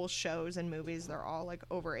high school shows and movies, they're all like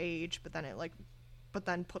overage, but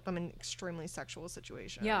then put them in extremely sexual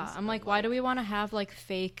situations. Yeah, I'm But, like, why do we want to have like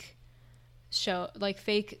fake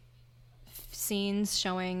scenes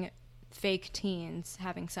showing fake teens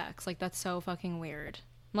having sex? Like, that's so fucking weird.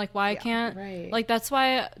 I'm like, why can't right. like, that's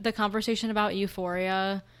why the conversation about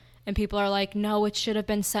Euphoria and people are like, no, it should have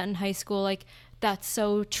been set in high school. Like, that's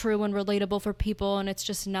so true and relatable for people, and it's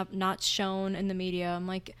just not shown in the media. I'm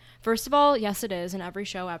like, first of all, yes, it is in every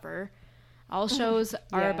show ever. All shows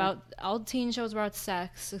are Yeah. about, all teen shows are about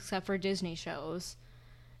sex, except for Disney shows.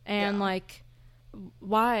 And, Yeah. like,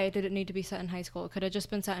 why did it need to be set in high school? It could have just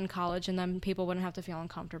been set in college, and then people wouldn't have to feel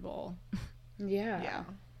uncomfortable. Yeah. Yeah.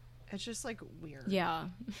 It's just like weird. Yeah.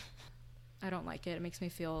 I don't like it. It makes me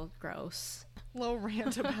feel gross. Little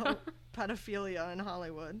rant about pedophilia in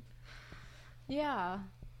Hollywood. Yeah.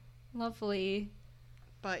 Lovely.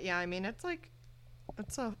 But yeah, I mean, it's like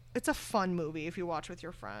it's a fun movie if you watch with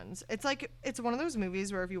your friends. It's like it's one of those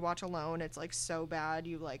movies where if you watch alone, it's like so bad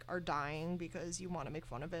you like are dying because you want to make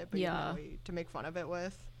fun of it, but you have nobody to make fun of it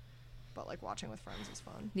with. But like watching with friends is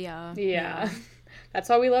fun. Yeah. Yeah. That's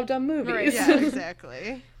why we love dumb movies. Right, Yeah,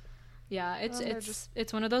 exactly. Yeah, Well, they're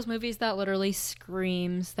it's one of those movies that literally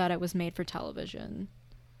screams that it was made for television.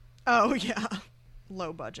 Oh yeah,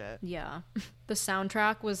 low budget. Yeah. The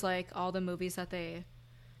soundtrack was like all the movies that they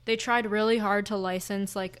they tried really hard to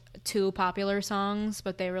license like 2 popular songs,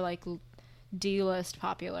 but they were like D-list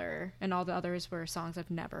popular, and all the others were songs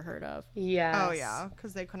I've never heard of. Yes. Oh yeah,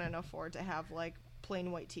 because they couldn't afford to have like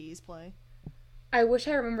Plain White Tees play. I wish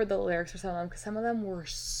I remembered the lyrics for some of them, because some of them were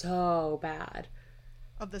so bad.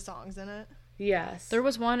 Of the songs in it? Yes. There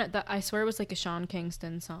was one that I swear it was like a Sean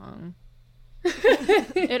Kingston song.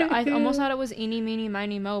 I almost thought it was Eeny, Meeny,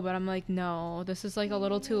 Miny, Mo, but I'm like, no, this is like a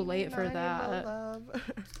little too late for that.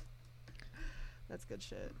 That's good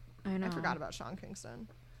shit. I know. I forgot about Sean Kingston.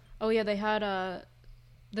 Oh yeah, they had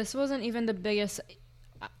this wasn't even the biggest.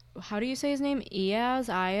 How do you say his name?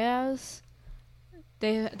 Iaz.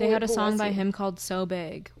 They had a song by him called "So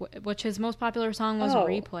Big," which his most popular song was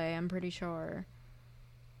 "Replay." I'm pretty sure.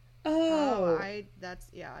 Oh, that's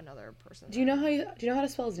another person. Do you know how to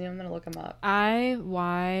spell his name? I'm gonna look him up. Iyaz.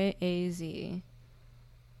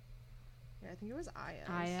 Yeah, I think it was Iaz.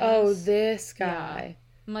 Iaz. Oh, this guy.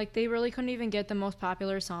 Yeah. Like they really couldn't even get the most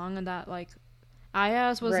popular song, and that like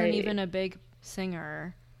Iaz wasn't even a big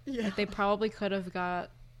singer. Yeah. Like, they probably could have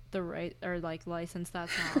got the right or like licensed that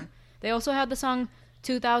song. They also had the song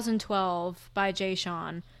 2012 by Jay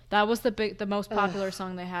Sean. That was the most popular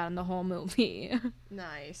song they had in the whole movie.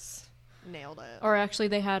 Nice. Nailed it. Or actually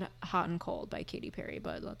they had Hot and Cold by Katy Perry,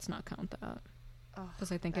 but let's not count that.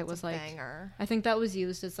 Because I think it was like banger. I think that was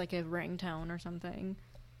used as like a ringtone or something.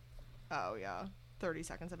 Oh yeah. 30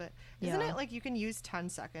 seconds of it. Isn't it like you can use 10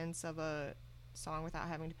 seconds of a song without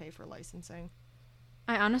having to pay for licensing?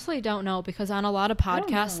 I honestly don't know, because on a lot of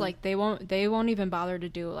podcasts like they won't even bother to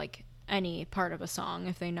do like any part of a song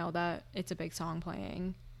if they know that it's a big song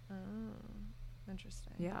playing. Oh,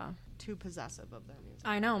 interesting. Yeah. Too possessive of their music.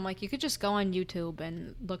 I know. I'm like, you could just go on YouTube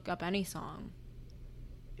and look up any song.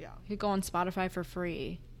 Yeah. You could go on Spotify for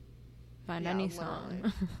free. Find any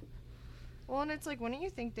song. Well, and it's like, wouldn't you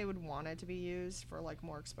think they would want it to be used for like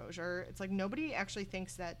more exposure? It's like nobody actually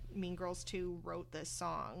thinks that Mean Girls 2 wrote this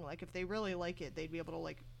song. Like if they really like it, they'd be able to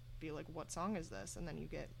like be like, what song is this? And then you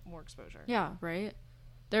get more exposure. Yeah, right?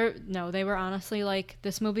 They were honestly like,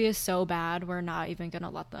 this movie is so bad, we're not even gonna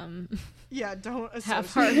let them don't have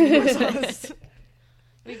associate with us.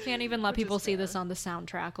 We can't even let people see this on the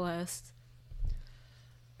soundtrack list.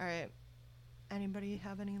 All right. Anybody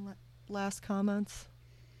have any last comments?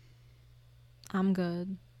 I'm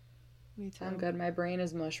good. Me too. I'm good. My brain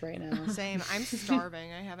is mush right now. Same. I'm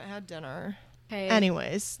starving. I haven't had dinner. Okay.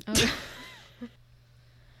 Anyways. Okay.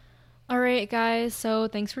 All right, guys. So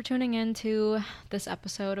thanks for tuning in to this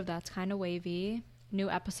episode of That's Kinda Wavy. New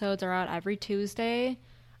episodes are out every Tuesday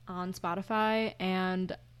on Spotify,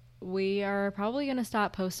 and we are probably going to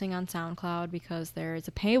stop posting on SoundCloud because there is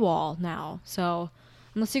a paywall now. So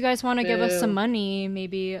unless you guys want to give us some money,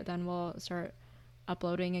 maybe then we'll start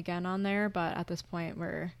uploading again on there. But at this point,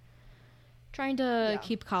 we're trying to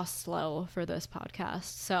keep costs low for this podcast.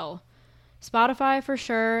 So Spotify for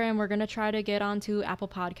sure, and we're going to try to get onto Apple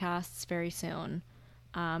Podcasts very soon.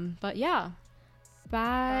 But yeah.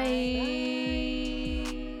 Bye.